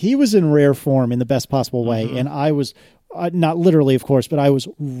 But he was in rare form in the best possible way. And I was, not literally, of course, but I was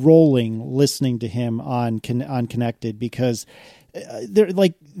rolling listening to him on Connected, because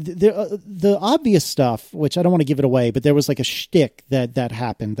the obvious stuff, which I don't want to give it away, but there was like a shtick that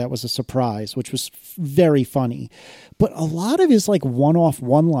happened that was a surprise, which was very funny. But a lot of his like one-off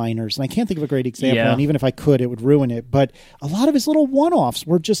one-liners, and I can't think of a great example, and even if I could, it would ruin it. But a lot of his little one-offs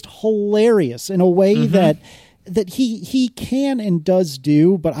were just hilarious in a way that he can and does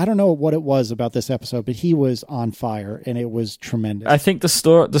do, but I don't know what it was about this episode, but he was on fire, and it was tremendous. I think the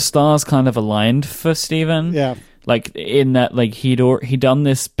stars kind of aligned for Steven. Yeah. Like, in that, like, he'd done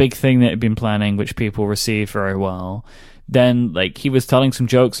this big thing that he'd been planning, which people received very well. Then, like, he was telling some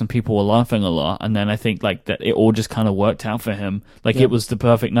jokes and people were laughing a lot. And then I think, like, that it all just kind of worked out for him. Like, it was the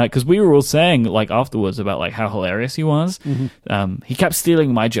perfect night. Because we were all saying, like, afterwards about, like, how hilarious he was. He kept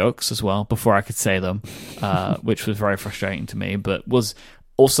stealing my jokes as well before I could say them, which was very frustrating to me, but was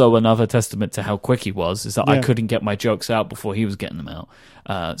also another testament to how quick he was, is that I couldn't get my jokes out before he was getting them out.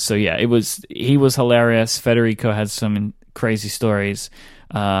 So yeah, he was hilarious. Federico had some crazy stories.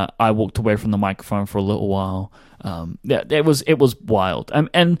 I walked away from the microphone for a little while. Yeah, it was wild.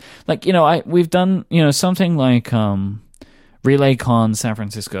 And like, you know, we've done, you know, something like RelayCon San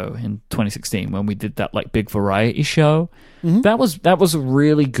Francisco in 2016 when we did that like big variety show. That was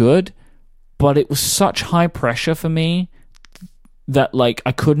really good, but it was such high pressure for me that like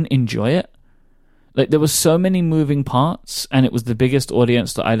I couldn't enjoy it. Like, there was so many moving parts, and it was the biggest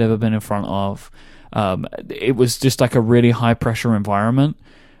audience that I'd ever been in front of. It was just like a really high pressure environment,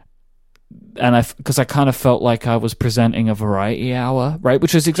 and because I kind of felt like I was presenting a variety hour, right?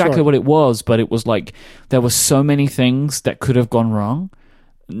 Which is exactly what it was, but it was like there were so many things that could have gone wrong.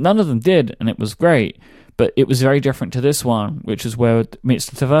 None of them did, and it was great. But it was very different to this one, which is where it's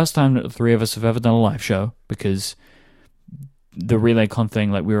the first time that the three of us have ever done a live show, because the RelayCon thing,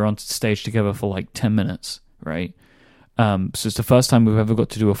 like, we were on stage together for like 10 minutes, right? So it's the first time we've ever got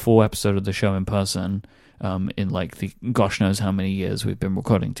to do a full episode of the show in person, in like the gosh knows how many years we've been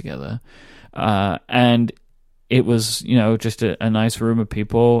recording together. And it was, you know, just a nice room of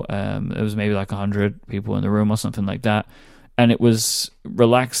people. There was maybe like 100 people in the room or something like that. And it was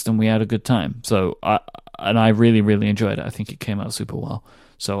relaxed, and we had a good time. So I really, really enjoyed it. I think it came out super well.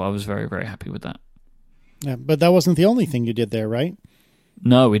 So I was very, very happy with that. Yeah, but that wasn't the only thing you did there, right?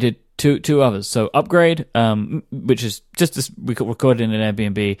 No, we did two others. So Upgrade, which is just this, we recorded in an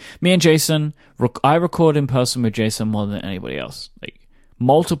Airbnb. Me and Jason, I record in person with Jason more than anybody else. Like,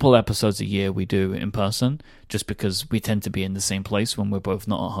 multiple episodes a year we do in person, just because we tend to be in the same place when we're both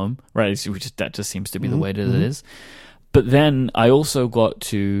not at home, right? That just seems to be the way that it is. But then I also got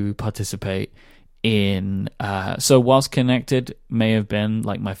to participate in so whilst Connected may have been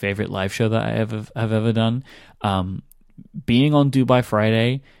like my favorite live show that I have ever done, being on Dubai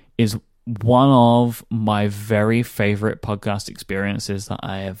Friday is one of my very favorite podcast experiences that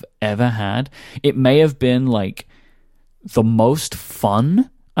I have ever had. It may have been like the most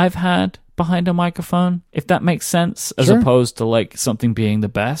fun I've had behind a microphone, if that makes sense, as opposed to like something being the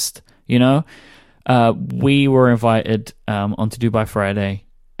best, you know. We were invited onto Dubai Friday.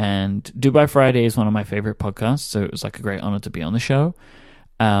 And Dubai Friday is one of my favorite podcasts, so it was like a great honor to be on the show.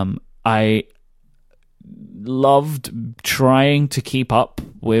 I loved trying to keep up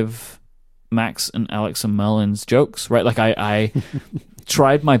with Max and Alex and Merlin's jokes, right? Like, I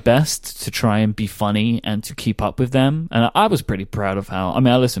tried my best to try and be funny and to keep up with them. And I was pretty proud of how, I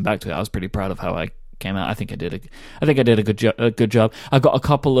mean, I listened back to it, I was pretty proud of how I came out. I think I did a good job. I got a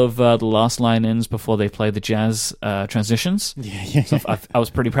couple of the last line-ins before they played the jazz transitions. So I was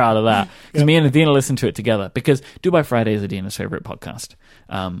pretty proud of that, because me and Adina listened to it together, because Dubai Friday is Adina's favorite podcast.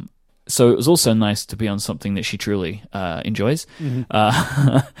 So it was also nice to be on something that she truly enjoys.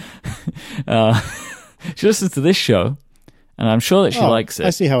 She listens to this show, and I'm sure that she likes it.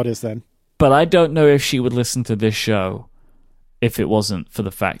 I see how it is then. But I don't know if she would listen to this show if it wasn't for the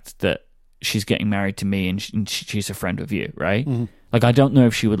fact that she's getting married to me and she's a friend of you, right? Like, I don't know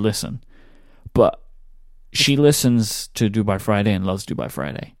if she would listen, but she listens to Dubai Friday and loves Dubai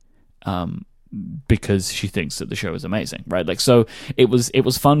Friday, because she thinks that the show is amazing, right? Like, so it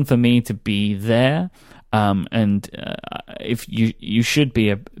was fun for me to be there, and if you should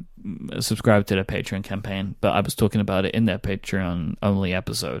be subscribe to their Patreon campaign, but I was talking about it in their Patreon only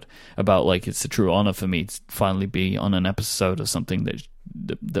episode about like it's a true honor for me to finally be on an episode of something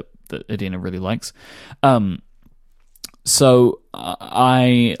that Adina really likes. So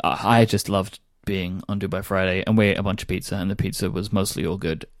I just loved being on Dubai Friday, and we ate a bunch of pizza, and the pizza was mostly all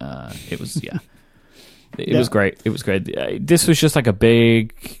good. It was It was great. It was great. This was just like a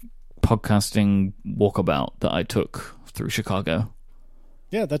big podcasting walkabout that I took through Chicago.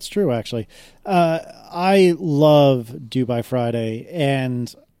 Yeah, that's true, actually. I love Dubai Friday,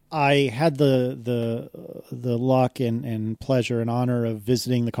 and I had the luck and pleasure and honor of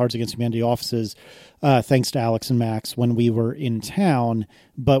visiting the Cards Against Humanity offices, thanks to Alex and Max, when we were in town,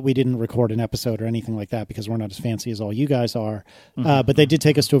 but we didn't record an episode or anything like that because we're not as fancy as all you guys are. But they did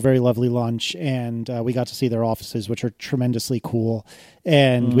take us to a very lovely lunch, and we got to see their offices, which are tremendously cool.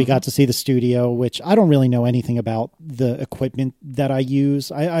 And we got to see the studio, which I don't really know anything about the equipment that I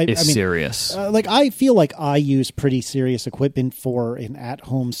use. I mean, serious. I feel like I use pretty serious equipment for an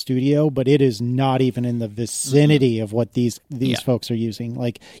at-home studio, but it is not even in the vicinity of what these folks are using.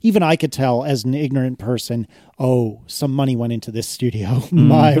 Like, even I could tell as an ignorant person, oh, some money went into this studio.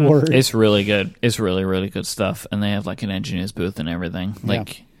 My word. It's really good. It's really, really good stuff. And they have like an engineer's booth and everything.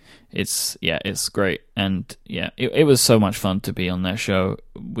 Like, it's great. And it was so much fun to be on their show.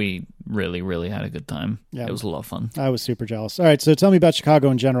 We really, really had a good time. Yeah. It was a lot of fun. I was super jealous. All right, so tell me about Chicago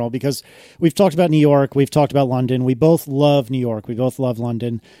in general, because we've talked about New York, we've talked about London. We both love New York. We both love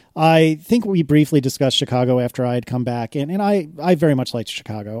London. I think we briefly discussed Chicago after I had come back, and I very much liked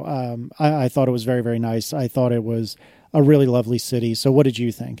Chicago. I thought it was very, very nice. I thought it was a really lovely city. So what did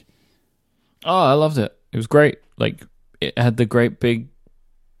you think? Oh, I loved it. It was great. Like, it had the great big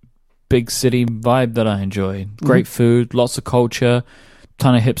city vibe that I enjoy. Great food, lots of culture,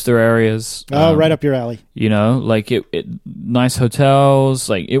 ton of hipster areas. Right up your alley. You know, like it nice hotels.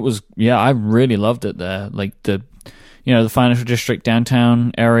 Like, it was, I really loved it there. Like, the financial district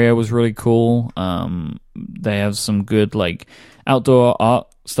downtown area was really cool. They have some good like outdoor art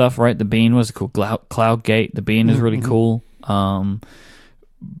stuff, right? The Bean was called Cloud Gate. The Bean is really cool.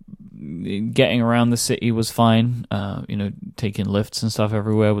 Getting around the city was fine. Taking lifts and stuff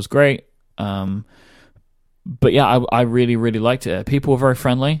everywhere was great. But yeah, I really, really liked it. People were very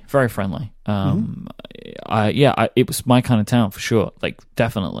friendly, very friendly. It was my kind of town for sure. Like,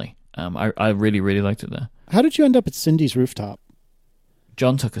 definitely. I really, really liked it there. How did you end up at Cindy's rooftop?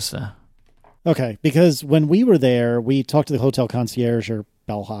 John took us there. Okay, because when we were there, we talked to the hotel concierge or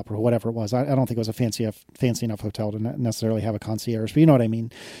bellhop or whatever it was. I don't think it was a fancy enough hotel to necessarily have a concierge, but you know what I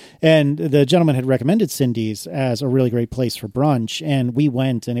mean. And the gentleman had recommended Cindy's as a really great place for brunch, and we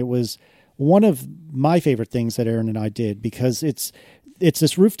went, and it was one of my favorite things that Aaron and I did, because it's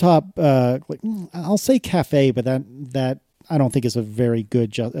this rooftop, I'll say cafe, but that I don't think is a very good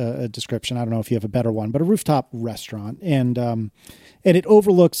description. I don't know if you have a better one, but a rooftop restaurant. And it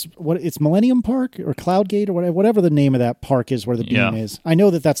overlooks it's Millennium Park or Cloud Gate or whatever the name of that park is where the Bean is. I know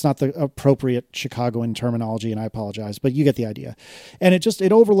that that's not the appropriate Chicagoan terminology, and I apologize, but you get the idea. And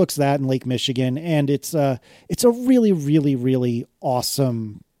it overlooks that in Lake Michigan, and it's a really, really, really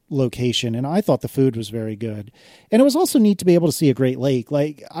awesome location, and I thought the food was very good. And it was also neat to be able to see a Great Lake.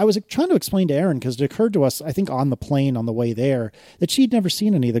 Like, I was trying to explain to Erin, because it occurred to us, I think on the plane on the way there, that she'd never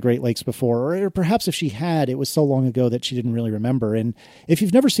seen any of the Great Lakes before, or perhaps if she had, it was so long ago that she didn't really remember. And if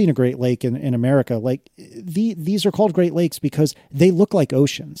you've never seen a Great Lake in America, like, these are called Great Lakes because they look like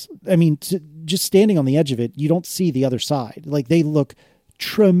oceans. I mean, just standing on the edge of it, you don't see the other side. Like, they look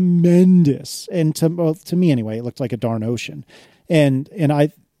tremendous. And to me anyway, it looked like a darn ocean. And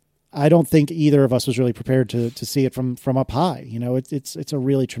I don't think either of us was really prepared to see it from up high. You know, it's a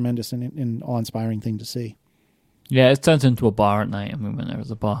really tremendous and awe-inspiring thing to see. Yeah, it turns into a bar at night, and we went there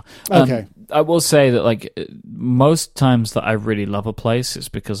as a bar. Okay. I will say that, like, most times that I really love a place, it's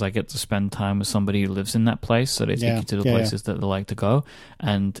because I get to spend time with somebody who lives in that place, so they take you to the places that they like to go.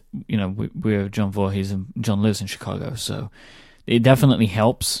 And, we have John Voorhees, and John lives in Chicago, so it definitely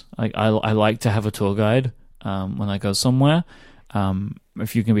helps. I like to have a tour guide when I go somewhere.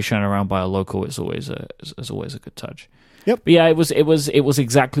 If you can be shown around by a local, it's always a good touch. Yep. But yeah, it was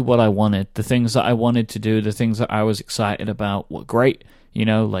exactly what I wanted. The things that I wanted to do, the things that I was excited about were great.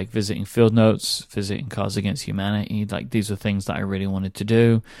 Like visiting Field Notes, visiting Cards Against Humanity. Like, these are things that I really wanted to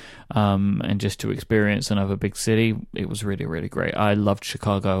do. And just to experience another big city, it was really, really great. I loved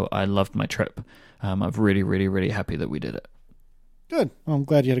Chicago. I loved my trip. I'm really, really, really happy that we did it. Good. Well, I'm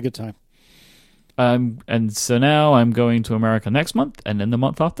glad you had a good time. And so now I'm going to America next month, and then the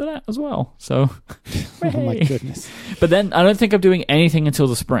month after that as well. So, oh my goodness! But then I don't think I'm doing anything until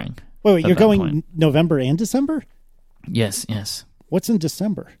the spring. Wait, you're going November and December? Yes. What's in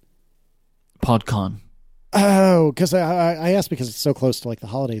December? PodCon. Oh, because I asked because it's so close to like the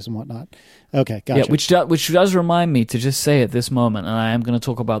holidays and whatnot. Okay, gotcha. Yeah, which does remind me to just say at this moment, and I am going to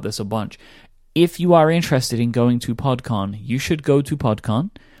talk about this a bunch. If you are interested in going to PodCon, you should go to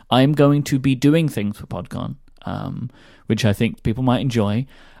PodCon. I'm going to be doing things for PodCon. which I think people might enjoy.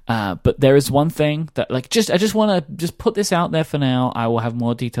 But there is one thing that, like, I just want to just put this out there for now. I will have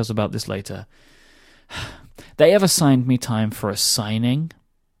more details about this later. They have assigned me time for a signing,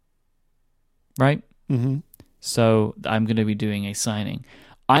 right? Mm-hmm. So I'm going to be doing a signing.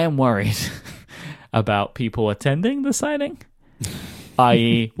 I am worried about people attending the signing,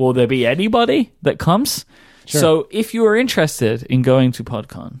 i.e., will there be anybody that comes? Sure. So if you are interested in going to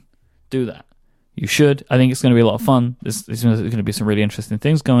PodCon, do that. You should. I think it's going to be a lot of fun. There's going to be some really interesting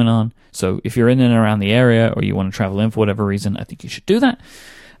things going on. So if you're in and around the area or you want to travel in for whatever reason, I think you should do that.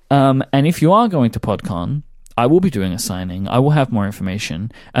 And if you are going to PodCon, I will be doing a signing. I will have more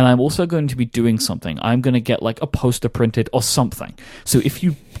information. And I'm also going to be doing something. I'm going to get like a poster printed or something. So if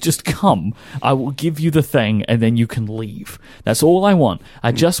you just come, I will give you the thing and then you can leave. That's all I want.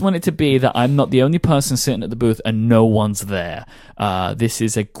 I just want it to be that I'm not the only person sitting at the booth and no one's there. This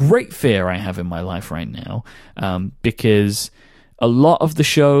is a great fear I have in my life right now, because a lot of the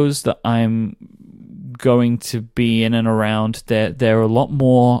shows that I'm going to be in and around, they're a lot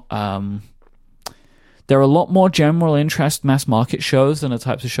more... There are a lot more general interest mass market shows than the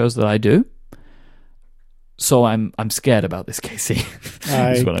types of shows that I do. So I'm scared about this, Casey.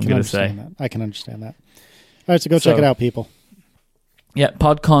 Is what I'm going to say. I can understand that. All right, so check it out, people. Yeah,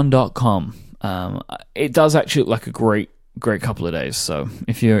 podcon.com. It does actually look like a great couple of days. So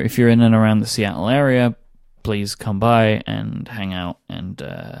if you're in and around the Seattle area, please come by and hang out, and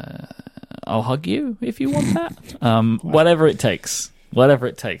I'll hug you if you want that. Whatever it takes.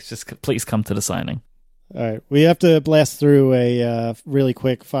 Just please come to the signing. All right, we have to blast through a really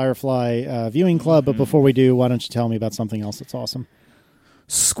quick Firefly viewing club, but before we do, why don't you tell me about something else that's awesome?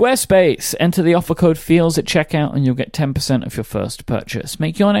 Squarespace. Enter the offer code FEELS at checkout and you'll get 10% of your first purchase.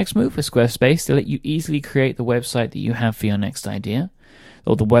 Make your next move with Squarespace to let you easily create the website that you have for your next idea,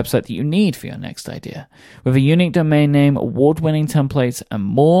 or the website that you need for your next idea. With a unique domain name, award-winning templates, and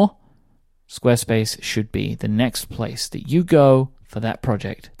more, Squarespace should be the next place that you go for that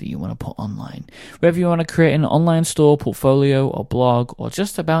project that you want to put online. Whether you want to create an online store, portfolio, or blog, or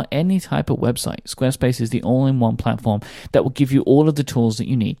just about any type of website, Squarespace is the all-in-one platform that will give you all of the tools that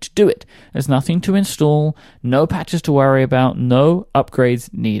you need to do it. There's nothing to install, no patches to worry about, no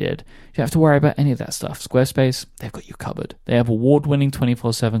upgrades needed. You don't have to worry about any of that stuff. Squarespace, they've got you covered. They have award-winning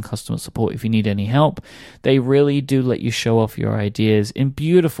 24/7 customer support if you need any help. They really do let you show off your ideas in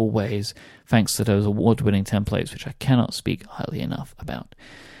beautiful ways thanks to those award-winning templates, which I cannot speak highly enough about.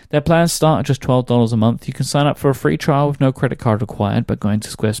 Their plans start at just $12 a month. You can sign up for a free trial with no credit card required by going to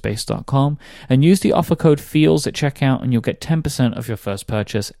squarespace.com and use the offer code FEELS at checkout and you'll get 10% of your first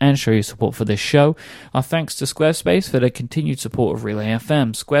purchase and show your support for this show. Our thanks to Squarespace for their continued support of Relay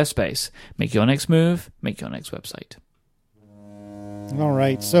FM. Squarespace, make your next move, make your next website. All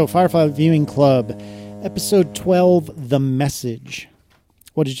right, so Firefly Viewing Club, episode 12, The Message.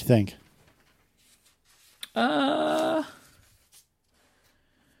 What did you think?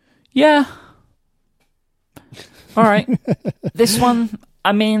 Yeah. All right. This one,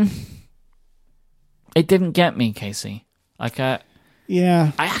 I mean, it didn't get me, Casey.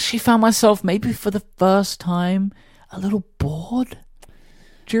 Yeah. I actually found myself, maybe for the first time, a little bored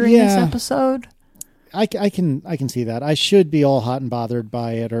during this episode. I can see that. I should be all hot and bothered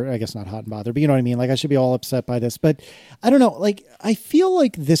by it, or I guess not hot and bothered, but you know what I mean? Like, I should be all upset by this. But I don't know. Like, I feel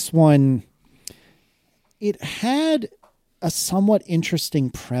like this one, it had a somewhat interesting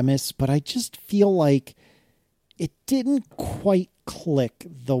premise, but I just feel like it didn't quite click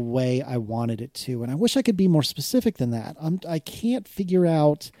the way I wanted it to. And I wish I could be more specific than that. I can't figure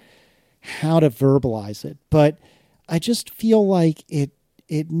out how to verbalize it, but I just feel like it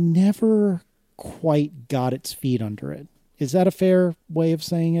never quite got its feet under it. Is that a fair way of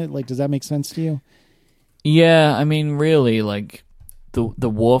saying it? Like, does that make sense to you? Yeah, I mean, really, like, the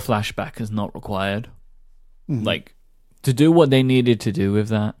war flashback is not required. Mm-hmm. Like, to do what they needed to do with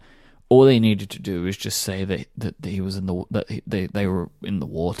that, all they needed to do is just say that he was they were in the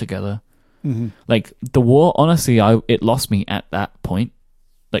war together. Mm-hmm. Like, the war, honestly, it lost me at that point.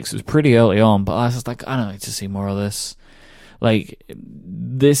 Like, so it was pretty early on, but I was just like, I don't need to see more of this. Like,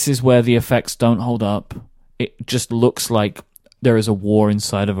 this is where the effects don't hold up. It just looks like there is a war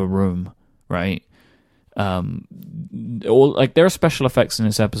inside of a room, right? There are special effects in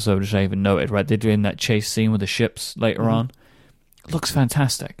this episode, which I even noted, right? They're doing that chase scene with the ships later on. It looks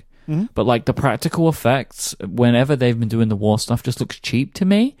fantastic. Mm-hmm. But, like, the practical effects, whenever they've been doing the war stuff, just looks cheap to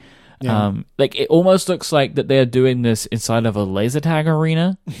me. Yeah. Like, it almost looks like that they're doing this inside of a laser tag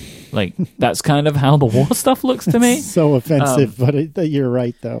arena. Like, that's kind of how the war stuff looks to me. So offensive, but you're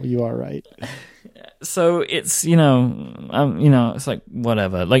right, though. You are right. So it's it's like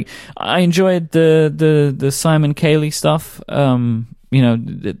whatever. Like I enjoyed the Simon Kaylee stuff.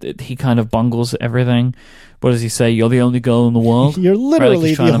 He kind of bungles everything. What does he say? You're the only girl in the world. You're literally like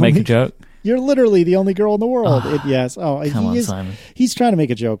he's trying to make a joke. You're literally the only girl in the world. Yes. Oh, come on, Simon. He's trying to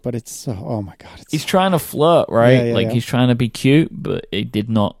make a joke, but it's oh my god. He's trying to flirt, right? He's trying to be cute, but it did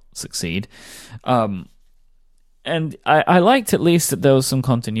not succeed. And I liked at least that there was some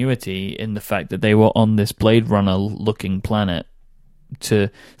continuity in the fact that they were on this Blade Runner looking planet to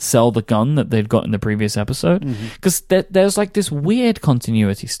sell the gun that they'd got in the previous episode. Because there's like this weird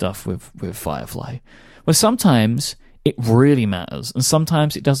continuity stuff with Firefly, where sometimes it really matters and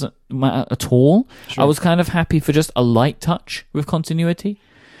sometimes it doesn't matter at all. Sure. I was kind of happy for just a light touch with continuity.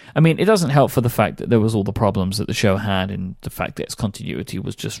 I mean, it doesn't help for the fact that there was all the problems that the show had and the fact that its continuity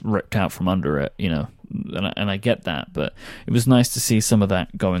was just ripped out from under it, and I get that, but it was nice to see some of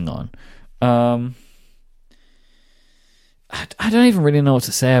that going on. I don't even really know what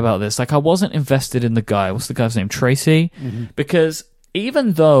to say about this. Like, I wasn't invested in the guy. What's the guy's name? Tracy? Because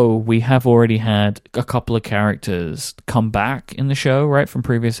even though we have already had a couple of characters come back in the show, right, from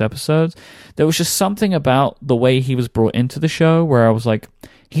previous episodes, there was just something about the way he was brought into the show where I was like,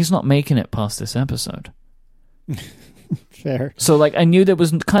 he's not making it past this episode. Fair. So, like, I knew there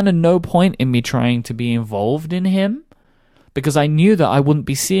was kind of no point in me trying to be involved in him because I knew that I wouldn't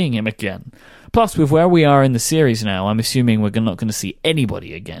be seeing him again. Plus, with where we are in the series now, I'm assuming we're not going to see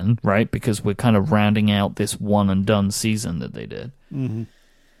anybody again, right? Because we're kind of rounding out this one and done season that they did.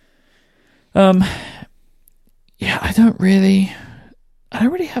 Yeah, I don't really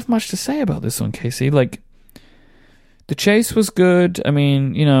have much to say about this one, Casey. Like, the chase was good. I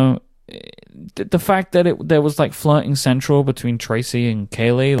mean, the fact that there was like flirting central between Tracy and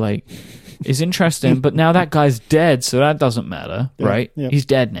Kaylee, like, is interesting. But now that guy's dead, so that doesn't matter, right? Yeah. He's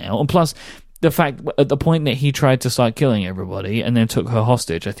dead now. And plus, the fact at the point that he tried to start killing everybody and then took her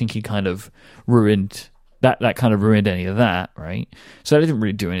hostage, I think he kind of ruined that kind of ruined any of that, right? So that didn't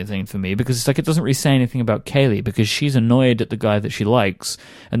really do anything for me because it's like it doesn't really say anything about Kaylee because she's annoyed at the guy that she likes,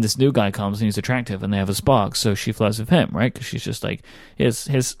 and this new guy comes and he's attractive and they have a spark, so she flirts with him, right? Because she's just like,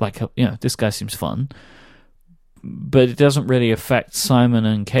 here's like, this guy seems fun. But it doesn't really affect Simon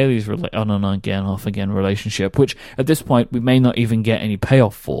and Kaylee's on and on again, off again relationship, which at this point we may not even get any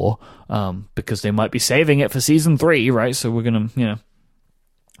payoff for, because they might be saving it for season 3, right? So we're gonna,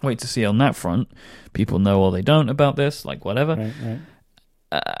 wait to see on that front. People know or they don't about this, like whatever.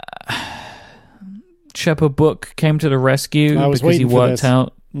 Right. Shepard Book came to the rescue because he worked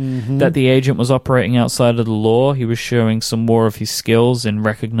out that the agent was operating outside of the law. He was showing some more of his skills in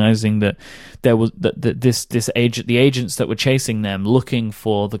recognizing that there was the agents that were chasing them looking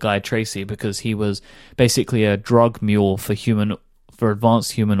for the guy Tracy because he was basically a drug mule for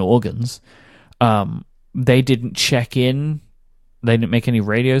advanced human organs. They didn't check in. They didn't make any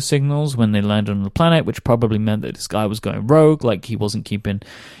radio signals when they landed on the planet, which probably meant that this guy was going rogue. Like he wasn't keeping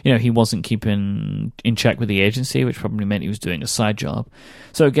in check with the agency, which probably meant he was doing a side job.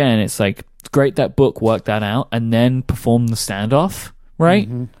 So again, it's like great that Book worked that out and then performed the standoff, right?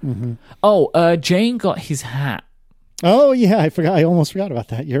 Oh, Jane got his hat. Oh yeah, I forgot. I almost forgot about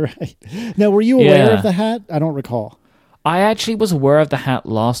that. You're right. Now, were you aware of the hat? I don't recall. I actually was aware of the hat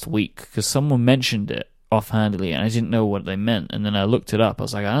last week because someone mentioned it offhandedly, and I didn't know what they meant. And then I looked it up. I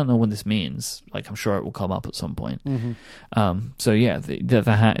was like, I don't know what this means. Like, I'm sure it will come up at some point. So yeah, the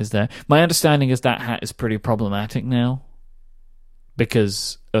hat is there. My understanding is that hat is pretty problematic now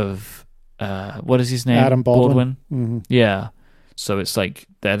because of what is his name? Adam Baldwin. Yeah. So it's like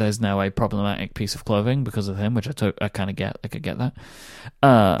there's now a problematic piece of clothing because of him, which I kind of get. I could get that.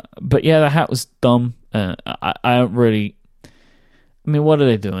 But yeah, the hat was dumb. I don't really. I mean, what are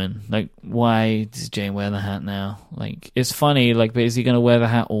they doing? Like, why does Jane wear the hat now? Like, it's funny, like, but is he going to wear the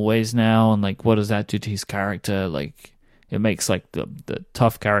hat always now? And, like, what does that do to his character? Like, it makes, like, the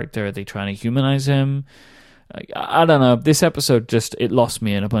tough character, are they trying to humanize him? Like, I don't know. This episode it lost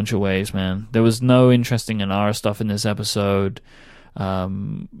me in a bunch of ways, man. There was no interesting Inara stuff in this episode,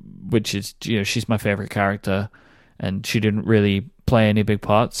 which is, she's my favorite character, and she didn't really play any big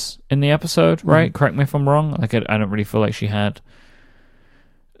parts in the episode, right? Correct me if I'm wrong. Like, I don't really feel like she had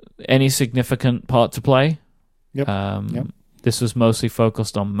any significant part to play. This was mostly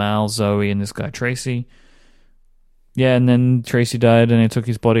focused on Mal, Zoe, and this guy Tracy. Yeah, and then Tracy died, and they took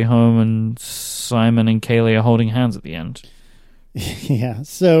his body home, and Simon and Kaylee are holding hands at the end. Yeah,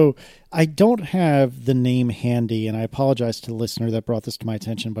 so I don't have the name handy, and I apologize to the listener that brought this to my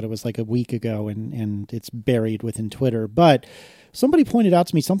attention, but it was like a week ago, and it's buried within Twitter. But somebody pointed out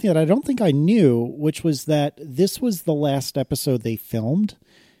to me something that I don't think I knew, which was that this was the last episode they filmed.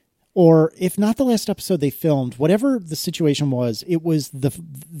 or if not the last episode they filmed, whatever the situation was, it was the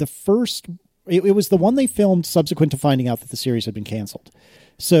first. It was the one they filmed subsequent to finding out that the series had been canceled.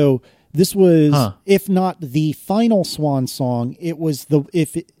 So this was, if not the final swan song, it was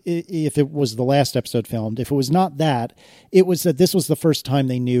if it was the last episode filmed. If it was not that, it was that this was the first time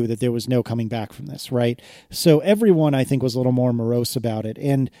they knew that there was no coming back from this, right? So everyone, I think, was a little more morose about it.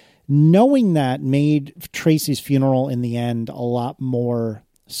 And knowing that made Tracy's funeral in the end a lot more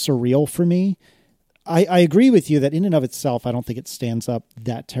surreal for me. I agree with you that in and of itself, I don't think it stands up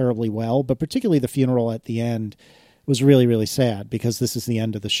that terribly well, but particularly the funeral at the end was really, really sad because this is the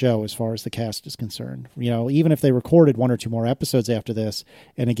end of the show as far as the cast is concerned. You know, even if they recorded 1 or 2 more episodes after this,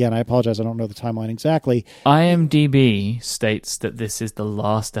 and again, I apologize, I don't know the timeline exactly. IMDb states that this is the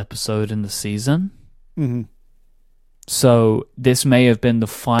last episode in the season. Mm-hmm. So this may have been the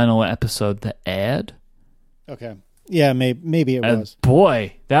final episode that aired. Okay. Yeah, maybe it was.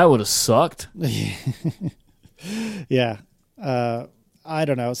 Boy, that would have sucked. Yeah. I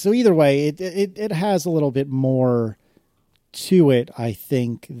don't know. So either way, it has a little bit more to it, I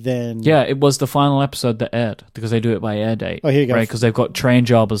think, than... Yeah, it was the final episode that aired, because they do it by air date. Oh, here you go. Right, because they've got Train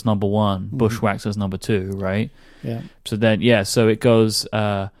Job as number 1, Bushwhacked as number 2, right? Yeah. So then, yeah, so it goes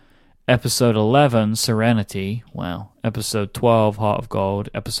episode 11, Serenity. Wow. Episode 12, Heart of Gold.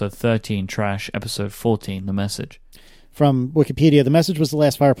 Episode 13, Trash. Episode 14, The Message. From Wikipedia, The Message was the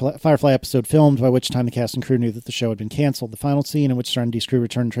last Firefly episode filmed, by which time the cast and crew knew that the show had been canceled. The final scene in which Serenity's crew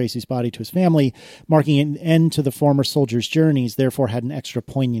returned Tracy's body to his family, marking an end to the former soldiers' journeys, therefore had an extra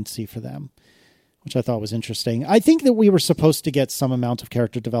poignancy for them, which I thought was interesting. I think that we were supposed to get some amount of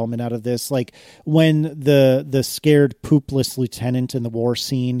character development out of this. Like when the scared, poopless lieutenant in the war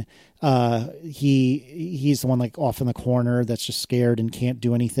scene, he's the one like off in the corner that's just scared and can't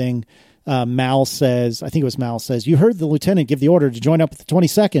do anything. Mal says, I think it was Mal says, "You heard the lieutenant give the order to join up with the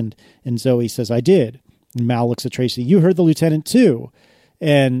 22nd. And Zoe says, "I did." And Mal looks at Tracy, "You heard the lieutenant too."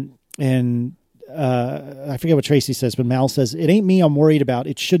 And I forget what Tracy says, but Mal says, "It ain't me I'm worried about.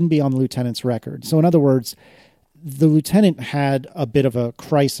 It shouldn't be on the lieutenant's record." So in other words, the lieutenant had a bit of a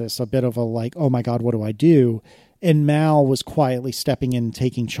crisis, a bit of a like, oh my God, what do I do? And Mal was quietly stepping in and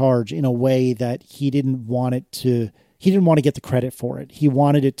taking charge in a way that he didn't want to get the credit for it. He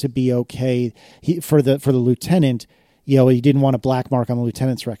wanted it to be okay. For the lieutenant, you know, he didn't want a black mark on the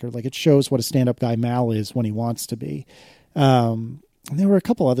lieutenant's record. Like, it shows what a stand-up guy Mal is when he wants to be. And there were a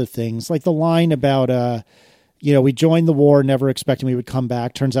couple other things, like the line about, we joined the war, never expecting we would come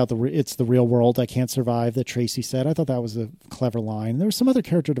back. Turns out it's the real world. I can't survive, that Tracy said. I thought that was a clever line. There was some other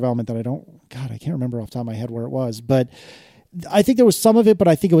character development that I can't remember off the top of my head where it was, but I think there was some of it, but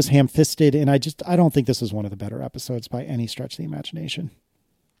I think it was ham-fisted, and I don't think this is one of the better episodes by any stretch of the imagination.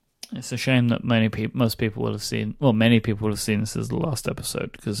 It's a shame that many people would have seen this as the last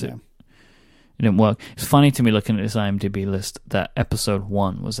episode, because it didn't work. It's funny to me looking at this IMDb list that episode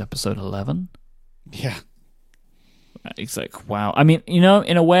 1 was episode 11. Yeah. It's like, wow. I mean, in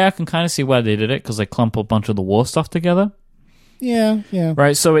a way I can kind of see why they did it, because they clump a bunch of the war stuff together. Yeah.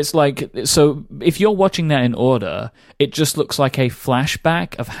 Right, so it's like, so if you're watching that in order, it just looks like a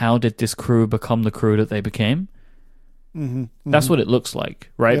flashback of how did this crew become the crew that they became. Mm-hmm. That's what it looks like,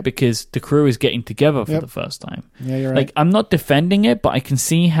 right? Yep. Because the crew is getting together for the first time. Yeah, you're right. Like, I'm not defending it, but I can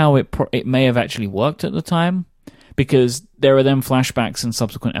see how it may have actually worked at the time, because there are then flashbacks in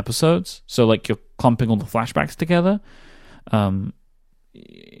subsequent episodes. So, like, you're clumping all the flashbacks together.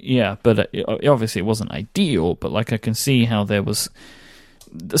 Yeah, but obviously it wasn't ideal, but like I can see how there was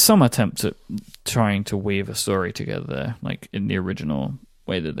some attempt at trying to weave a story together there, like in the original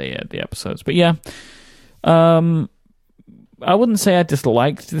way that they had the episodes. But yeah, I wouldn't say I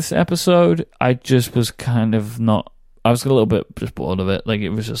disliked this episode. I just was kind of not... I was a little bit just bored of it. Like, it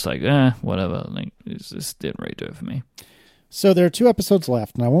was just like, whatever. Like, it just didn't really do it for me. So there are 2 episodes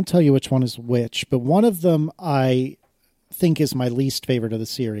left, and I won't tell you which one is which, but one of them I think is my least favorite of the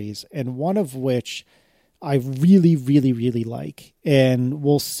series, and one of which I really, really, really like. And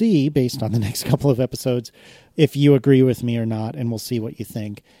we'll see, based on the next couple of episodes, if you agree with me or not, and we'll see what you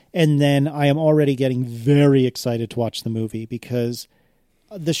think. And then I am already getting very excited to watch the movie, because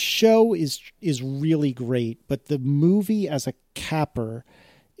the show is really great, but the movie as a capper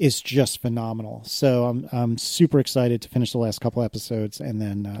is just phenomenal. So I'm super excited to finish the last couple episodes and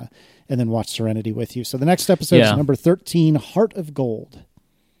then watch Serenity with you. So the next episode is number 13, Heart of Gold.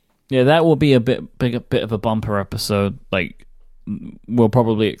 Yeah, that will be a bit of a bumper episode. Like, we'll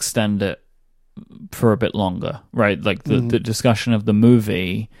probably extend it for a bit longer, right? Like the discussion of the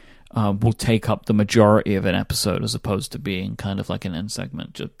movie will take up the majority of an episode, as opposed to being kind of like an end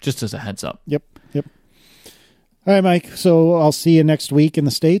segment. Just as a heads up. Yep. All right, Mike. So I'll see you next week in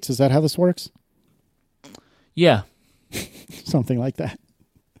the States. Is that how this works? Yeah. Something like that.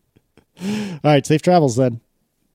 All right. Safe travels then.